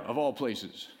here, of all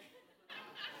places.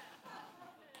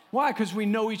 Why? Because we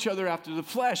know each other after the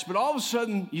flesh. But all of a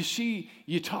sudden,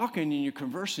 you talking and you're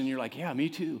conversing. You're like, yeah, me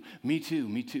too, me too,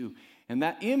 me too. And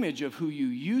that image of who you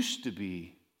used to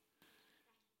be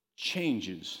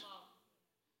changes.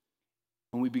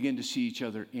 And we begin to see each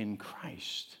other in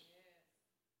Christ.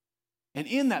 And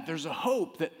in that, there's a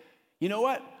hope that, you know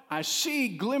what? I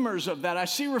see glimmers of that. I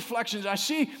see reflections. I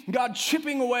see God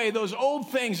chipping away those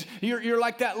old things. You're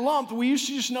like that lump. We used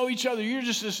to just know each other. You're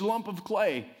just this lump of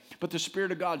clay. But the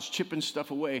Spirit of God's chipping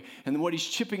stuff away. And what he's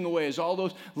chipping away is all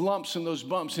those lumps and those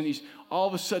bumps. And he's all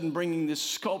of a sudden bringing this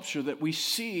sculpture that we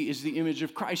see is the image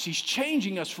of Christ. He's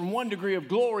changing us from one degree of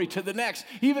glory to the next.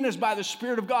 Even as by the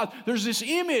Spirit of God, there's this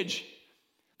image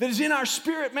that is in our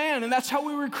spirit man. And that's how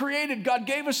we were created. God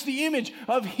gave us the image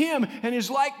of him and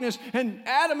his likeness. And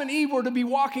Adam and Eve were to be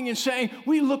walking and saying,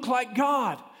 we look like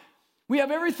God. We have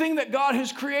everything that God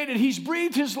has created. He's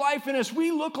breathed his life in us.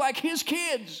 We look like his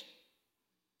kids.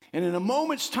 And in a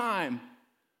moment's time,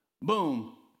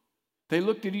 boom, they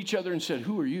looked at each other and said,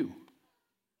 who are you?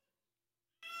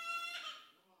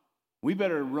 We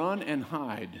better run and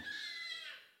hide.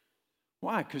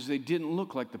 Why? Because they didn't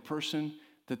look like the person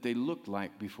that they looked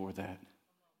like before that.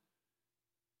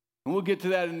 And we'll get to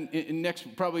that in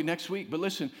probably next week. But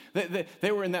listen,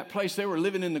 they were in that place. They were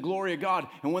living in the glory of God.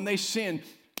 And when they sinned,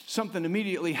 something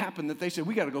immediately happened that they said,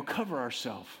 we got to go cover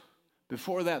ourselves.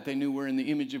 Before that, they knew we're in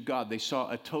the image of God. They saw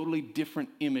a totally different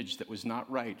image that was not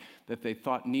right, that they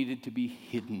thought needed to be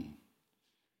hidden.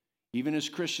 Even as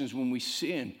Christians, when we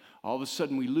sin, all of a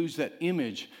sudden we lose that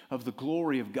image of the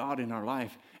glory of God in our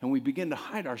life, and we begin to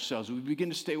hide ourselves. We begin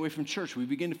to stay away from church. We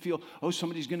begin to feel, oh,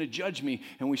 somebody's going to judge me,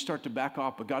 and we start to back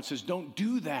off. But God says, don't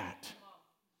do that.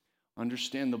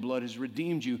 Understand the blood has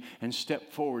redeemed you, and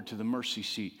step forward to the mercy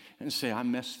seat and say, I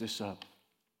messed this up.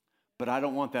 But I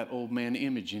don't want that old man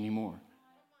image anymore.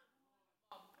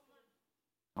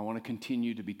 I want to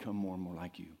continue to become more and more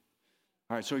like you.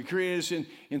 All right, so he created us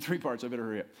in three parts. I better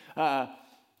hurry up.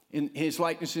 In his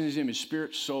likeness and his image,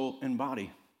 spirit, soul, and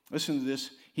body. Listen to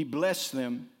this. He blessed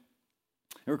them.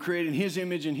 They were created in his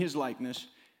image and his likeness.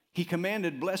 He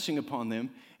commanded blessing upon them,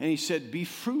 and he said, be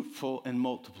fruitful and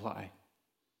multiply.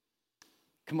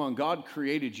 Come on, God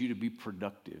created you to be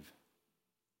productive.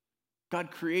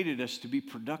 God created us to be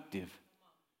productive.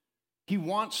 He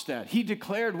wants that. He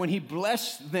declared when he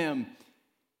blessed them,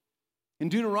 in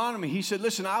Deuteronomy, he said,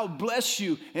 listen, I'll bless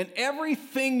you, and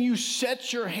everything you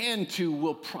set your hand to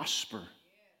will prosper.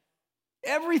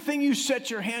 Everything you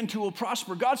set your hand to will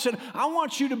prosper. God said, I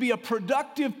want you to be a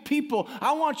productive people.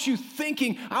 I want you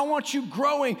thinking. I want you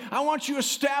growing. I want you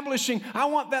establishing. I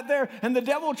want that there. And the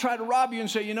devil will try to rob you and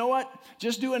say, you know what?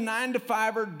 Just do a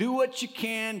 9-to-5er. Do what you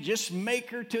can. Just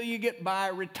make her till you get by.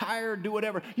 Retire. Do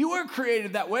whatever. You weren't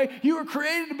created that way. You were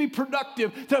created to be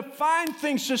productive, to find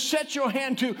things to set your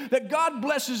hand to, that God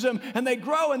blesses them, and they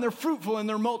grow, and they're fruitful, and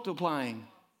they're multiplying.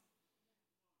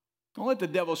 Don't let the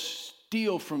devil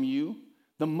steal from you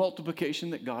the multiplication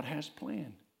that God has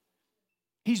planned.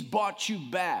 He's bought you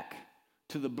back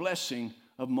to the blessing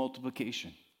of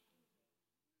multiplication.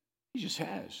 He just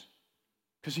has,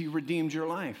 because he redeemed your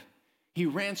life. He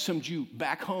ransomed you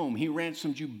back home. He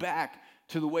ransomed you back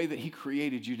to the way that he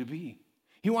created you to be.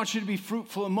 He wants you to be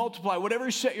fruitful and multiply, whatever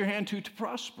you set your hand to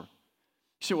prosper.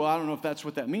 You say, well, I don't know if that's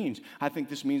what that means. I think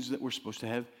this means that we're supposed to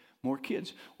have more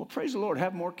kids. Well, praise the Lord,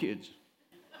 have more kids.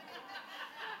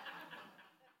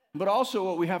 But also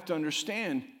what we have to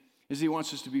understand is he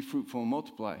wants us to be fruitful and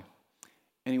multiply.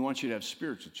 And he wants you to have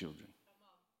spiritual children.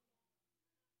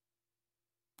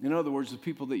 In other words, the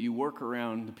people that you work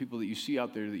around, the people that you see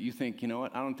out there that you think, you know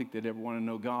what, I don't think they'd ever want to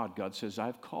know God. God says,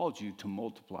 I've called you to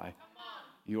multiply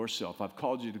yourself. I've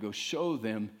called you to go show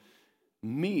them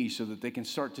me so that they can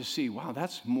start to see, wow,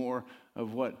 that's more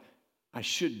of what I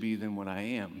should be than what I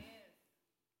am.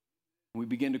 We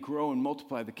begin to grow and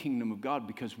multiply the kingdom of God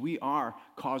because we are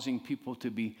causing people to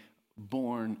be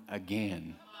born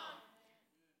again.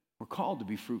 We're called to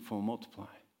be fruitful and multiply.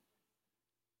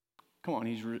 Come on,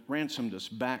 he's ransomed us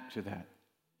back to that.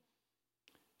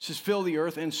 It says, fill the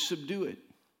earth and subdue it.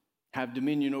 Have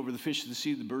dominion over the fish of the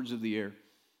sea, the birds of the air,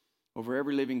 over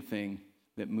every living thing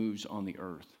that moves on the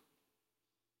earth.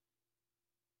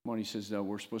 Come on, he says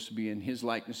we're supposed to be in his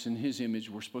likeness and his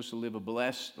image. We're supposed to live a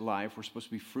blessed life. We're supposed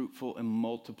to be fruitful and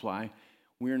multiply.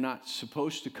 We're not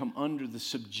supposed to come under the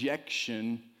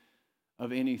subjection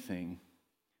of anything,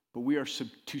 but we are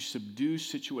to subdue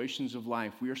situations of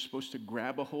life. We are supposed to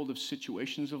grab a hold of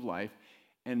situations of life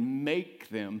and make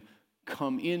them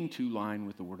come into line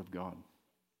with the Word of God.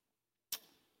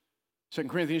 2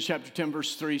 Corinthians chapter 10,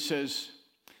 verse 3 says,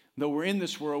 though we're in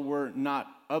this world, we're not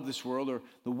of this world, or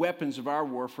the weapons of our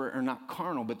warfare are not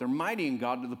carnal, but they're mighty in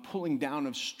God to the pulling down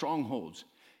of strongholds,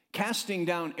 casting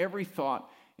down every thought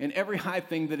and every high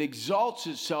thing that exalts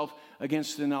itself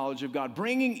against the knowledge of God,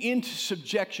 bringing into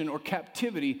subjection or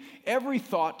captivity every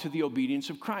thought to the obedience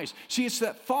of Christ. See, it's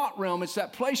that thought realm, it's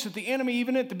that place that the enemy,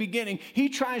 even at the beginning, he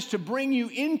tries to bring you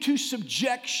into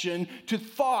subjection to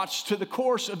thoughts, to the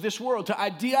course of this world, to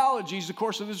ideologies, the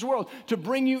course of this world, to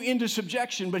bring you into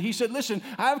subjection. But he said, listen,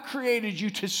 I've created you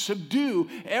to subdue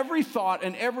every thought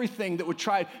and everything that would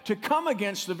try to come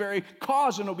against the very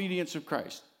cause and obedience of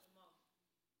Christ.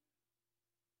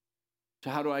 So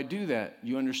how do I do that?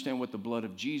 You understand what the blood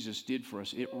of Jesus did for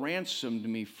us. It ransomed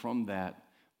me from that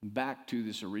back to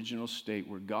this original state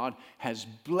where God has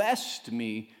blessed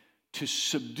me to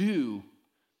subdue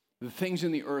the things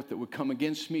in the earth that would come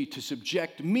against me, to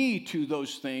subject me to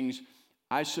those things.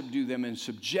 I subdue them and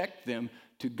subject them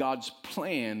to God's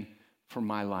plan for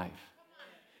my life.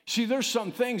 See, there's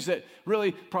some things that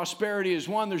really, prosperity is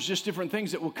one. There's just different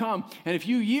things that will come. And if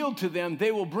you yield to them,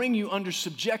 they will bring you under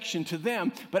subjection to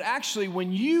them. But actually,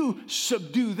 when you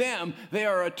subdue them, they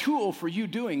are a tool for you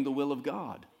doing the will of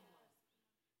God.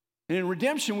 And in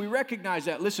redemption, we recognize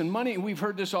that. Listen, money, we've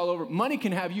heard this all over. Money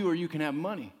can have you or you can have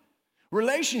money.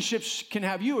 Relationships can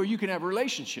have you or you can have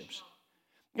relationships.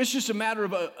 It's just a matter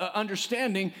of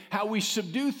understanding how we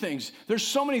subdue things. There's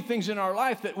so many things in our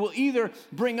life that will either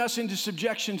bring us into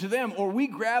subjection to them, or we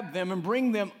grab them and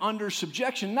bring them under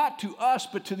subjection, not to us,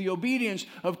 but to the obedience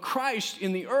of Christ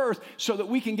in the earth so that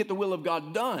we can get the will of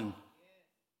God done.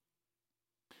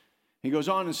 He goes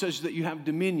on and says that you have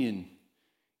dominion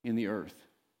in the earth,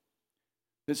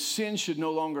 that sin should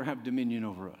no longer have dominion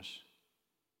over us.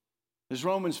 As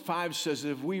Romans 5 says,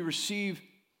 that if we receive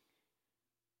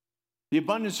the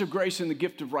abundance of grace and the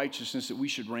gift of righteousness, that we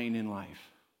should reign in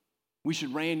life. We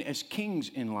should reign as kings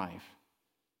in life.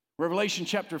 Revelation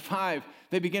chapter 5,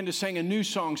 they begin to sing a new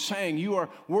song saying, you are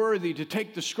worthy to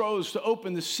take the scrolls, to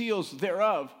open the seals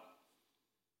thereof.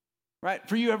 Right?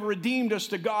 For you have redeemed us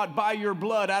to God by your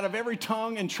blood out of every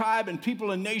tongue and tribe and people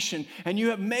and nation, and you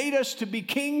have made us to be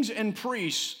kings and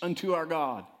priests unto our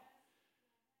God.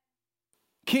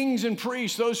 Kings and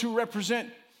priests, those who represent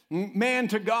man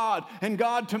to God and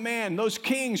God to man, those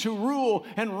kings who rule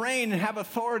and reign and have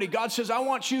authority. God says, I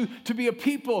want you to be a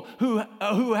people who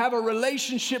have a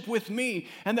relationship with me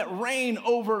and that reign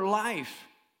over life.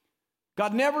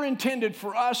 God never intended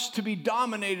for us to be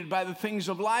dominated by the things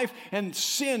of life and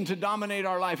sin to dominate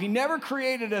our life. He never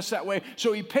created us that way.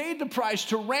 So he paid the price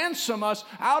to ransom us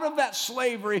out of that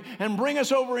slavery and bring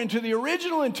us over into the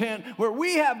original intent where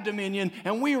we have dominion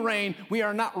and we reign. We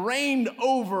are not reigned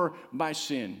over by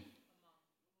sin.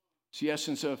 It's the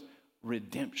essence of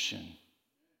redemption,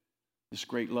 this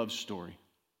great love story.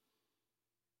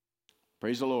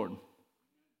 Praise the Lord.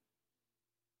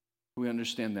 We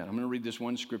understand that. I'm going to read this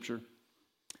one scripture,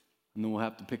 and then we'll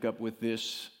have to pick up with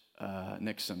this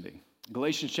next Sunday.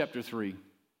 Galatians chapter 3.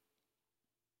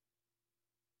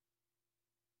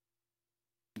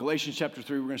 Galatians chapter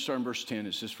 3, we're going to start in verse 10.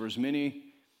 It says, for as many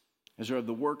as are of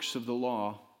the works of the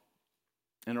law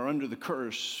and are under the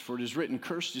curse, for it is written,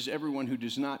 cursed is everyone who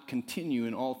does not continue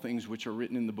in all things which are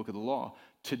written in the book of the law,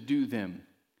 to do them.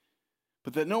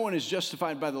 But that no one is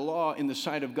justified by the law in the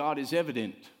sight of God is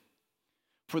evident.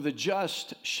 For the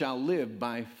just shall live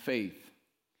by faith.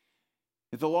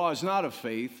 If the law is not of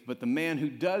faith, but the man who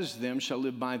does them shall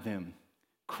live by them.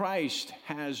 Christ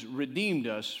has redeemed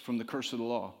us from the curse of the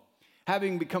law,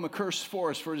 having become a curse for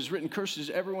us, for it is written, cursed is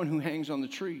everyone who hangs on the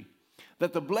tree,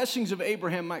 that the blessings of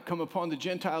Abraham might come upon the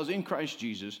Gentiles in Christ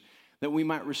Jesus, that we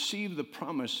might receive the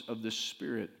promise of the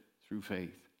Spirit through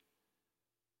faith.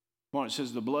 Well, it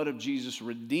says the blood of Jesus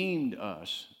redeemed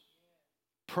us,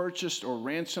 purchased or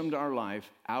ransomed our life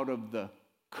out of the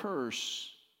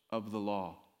curse of the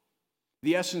law.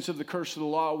 The essence of the curse of the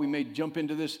law, we may jump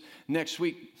into this next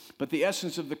week, but the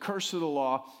essence of the curse of the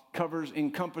law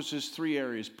encompasses three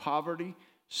areas: poverty,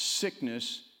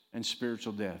 sickness, and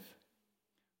spiritual death.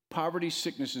 Poverty,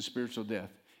 sickness, and spiritual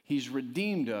death. He's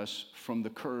redeemed us from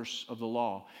the curse of the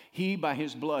law. He, by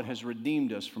his blood, has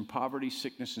redeemed us from poverty,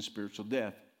 sickness, and spiritual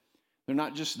death. They're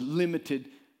not just limited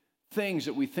things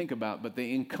that we think about, but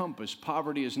they encompass.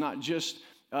 Poverty is not just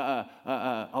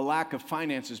a lack of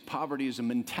finances. Poverty is a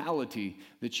mentality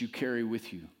that you carry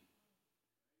with you.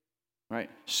 Right?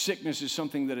 Sickness is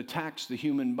something that attacks the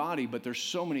human body, but there's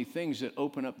so many things that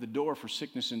open up the door for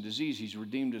sickness and disease. He's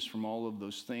redeemed us from all of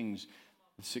those things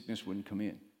that sickness wouldn't come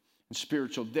in. And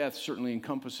spiritual death certainly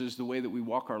encompasses the way that we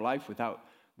walk our life without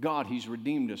God. He's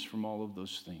redeemed us from all of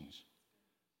those things.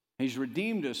 He's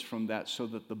redeemed us from that so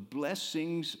that the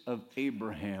blessings of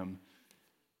Abraham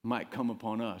might come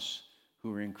upon us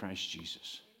who are in Christ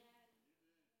Jesus.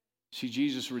 See,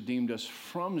 Jesus redeemed us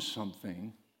from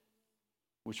something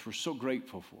which we're so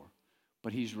grateful for,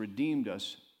 but he's redeemed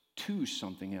us to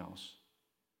something else.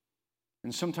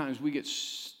 And sometimes we get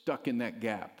stuck in that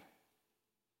gap.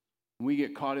 We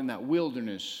get caught in that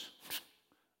wilderness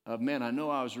of, man, I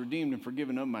know I was redeemed and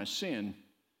forgiven of my sin,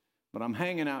 but I'm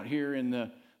hanging out here in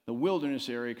the wilderness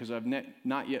area because I've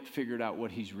not yet figured out what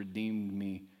he's redeemed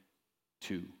me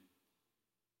to.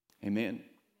 Amen.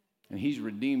 And he's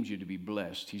redeemed you to be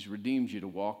blessed. He's redeemed you to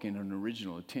walk in an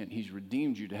original intent. He's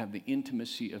redeemed you to have the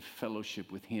intimacy of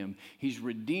fellowship with him. He's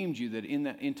redeemed you that in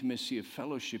that intimacy of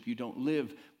fellowship, you don't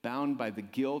live bound by the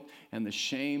guilt and the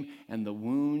shame and the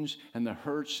wounds and the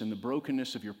hurts and the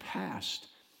brokenness of your past,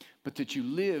 but that you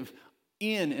live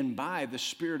in and by the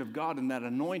Spirit of God and that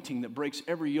anointing that breaks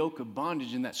every yoke of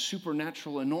bondage and that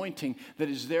supernatural anointing that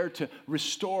is there to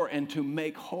restore and to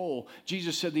make whole.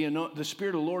 Jesus said, the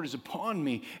Spirit of the Lord is upon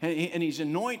me, and he's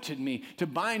anointed me to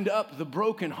bind up the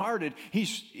brokenhearted.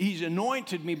 He's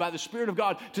anointed me by the Spirit of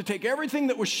God to take everything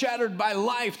that was shattered by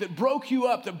life, that broke you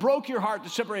up, that broke your heart,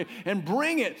 that separated, and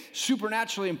bring it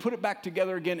supernaturally and put it back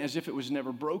together again as if it was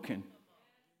never broken.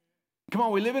 Come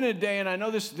on, we live in a day, and I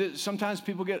know this sometimes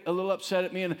people get a little upset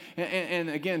at me, and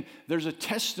again, there's a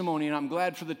testimony, and I'm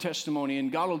glad for the testimony,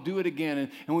 and God will do it again,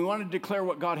 and we want to declare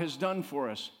what God has done for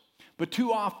us. But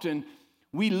too often,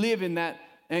 we live in that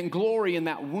and glory in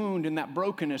that wound and that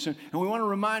brokenness, and we want to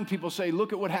remind people, say,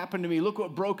 look at what happened to me, look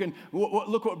what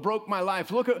broke my life,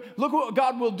 look what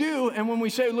God will do, and when we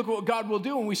say, look at what God will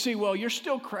do, and we see, well, you're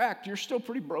still cracked, you're still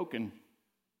pretty broken.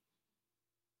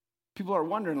 People are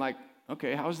wondering, like,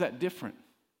 okay, how is that different?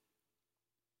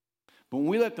 But when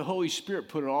we let the Holy Spirit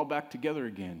put it all back together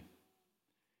again,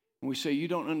 and we say, you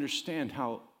don't understand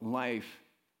how my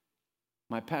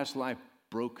past life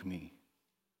broke me.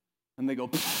 And they go,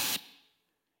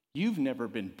 You've never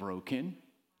been broken.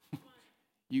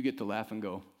 You get to laugh and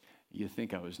go, you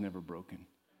think I was never broken.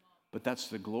 But that's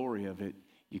the glory of it.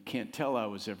 You can't tell I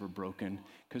was ever broken,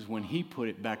 because when he put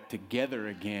it back together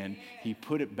again, he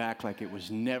put it back like it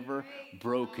was never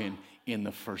broken in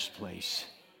the first place.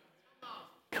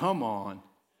 Come on.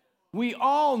 We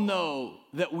all know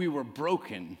that we were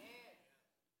broken.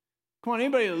 Come on,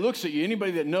 anybody that looks at you,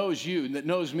 anybody that knows you, that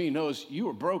knows me, knows you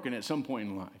were broken at some point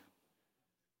in life.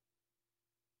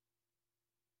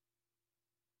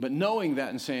 But knowing that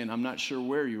and saying, I'm not sure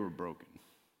where you were broken.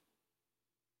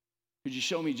 Could you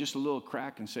show me just a little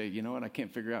crack and say, you know what, I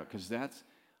can't figure out, because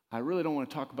I really don't want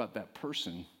to talk about that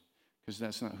person, because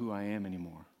that's not who I am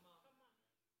anymore.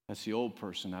 That's the old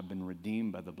person. I've been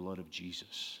redeemed by the blood of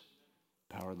Jesus.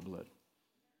 Power of the blood.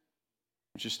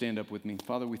 Just stand up with me.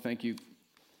 Father, we thank you.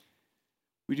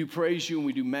 We do praise you, and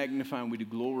we do magnify, and we do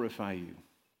glorify you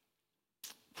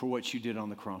for what you did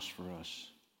on the cross for us.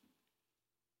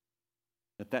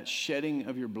 That shedding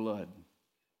of your blood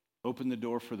opened the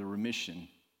door for the remission,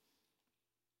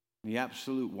 the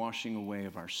absolute washing away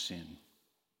of our sin.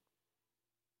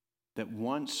 That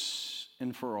once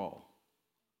and for all,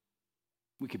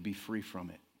 we could be free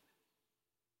from it.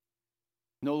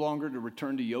 No longer to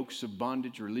return to yokes of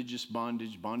bondage, religious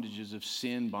bondage, bondages of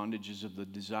sin, bondages of the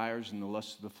desires and the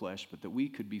lusts of the flesh, but that we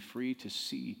could be free to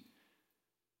see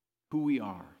who we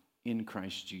are in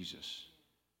Christ Jesus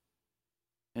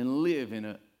and live in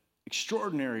an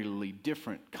extraordinarily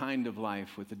different kind of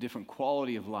life with a different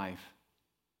quality of life.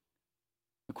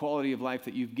 The quality of life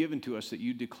that you've given to us, that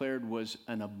you declared was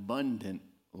an abundant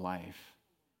life,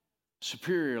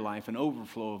 superior life, an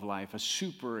overflow of life, a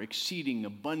super exceeding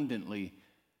abundantly.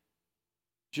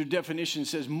 Your definition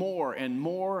says more and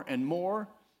more and more,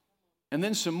 and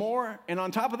then some more, and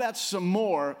on top of that, some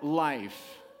more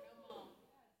life.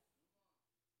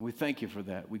 We thank you for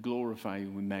that. We glorify you.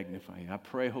 We magnify you. I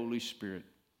pray, Holy Spirit,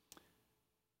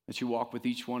 that you walk with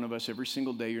each one of us every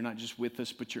single day. You're not just with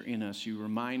us, but you're in us. You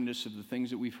remind us of the things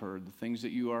that we've heard, the things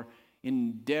that you are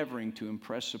endeavoring to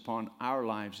impress upon our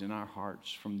lives and our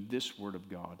hearts from this word of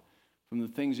God, from the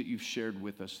things that you've shared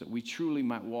with us, that we truly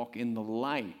might walk in the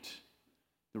light,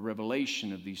 the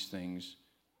revelation of these things,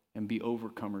 and be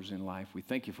overcomers in life. We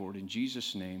thank you for it. In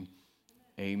Jesus' name,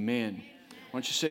 amen. Why don't you say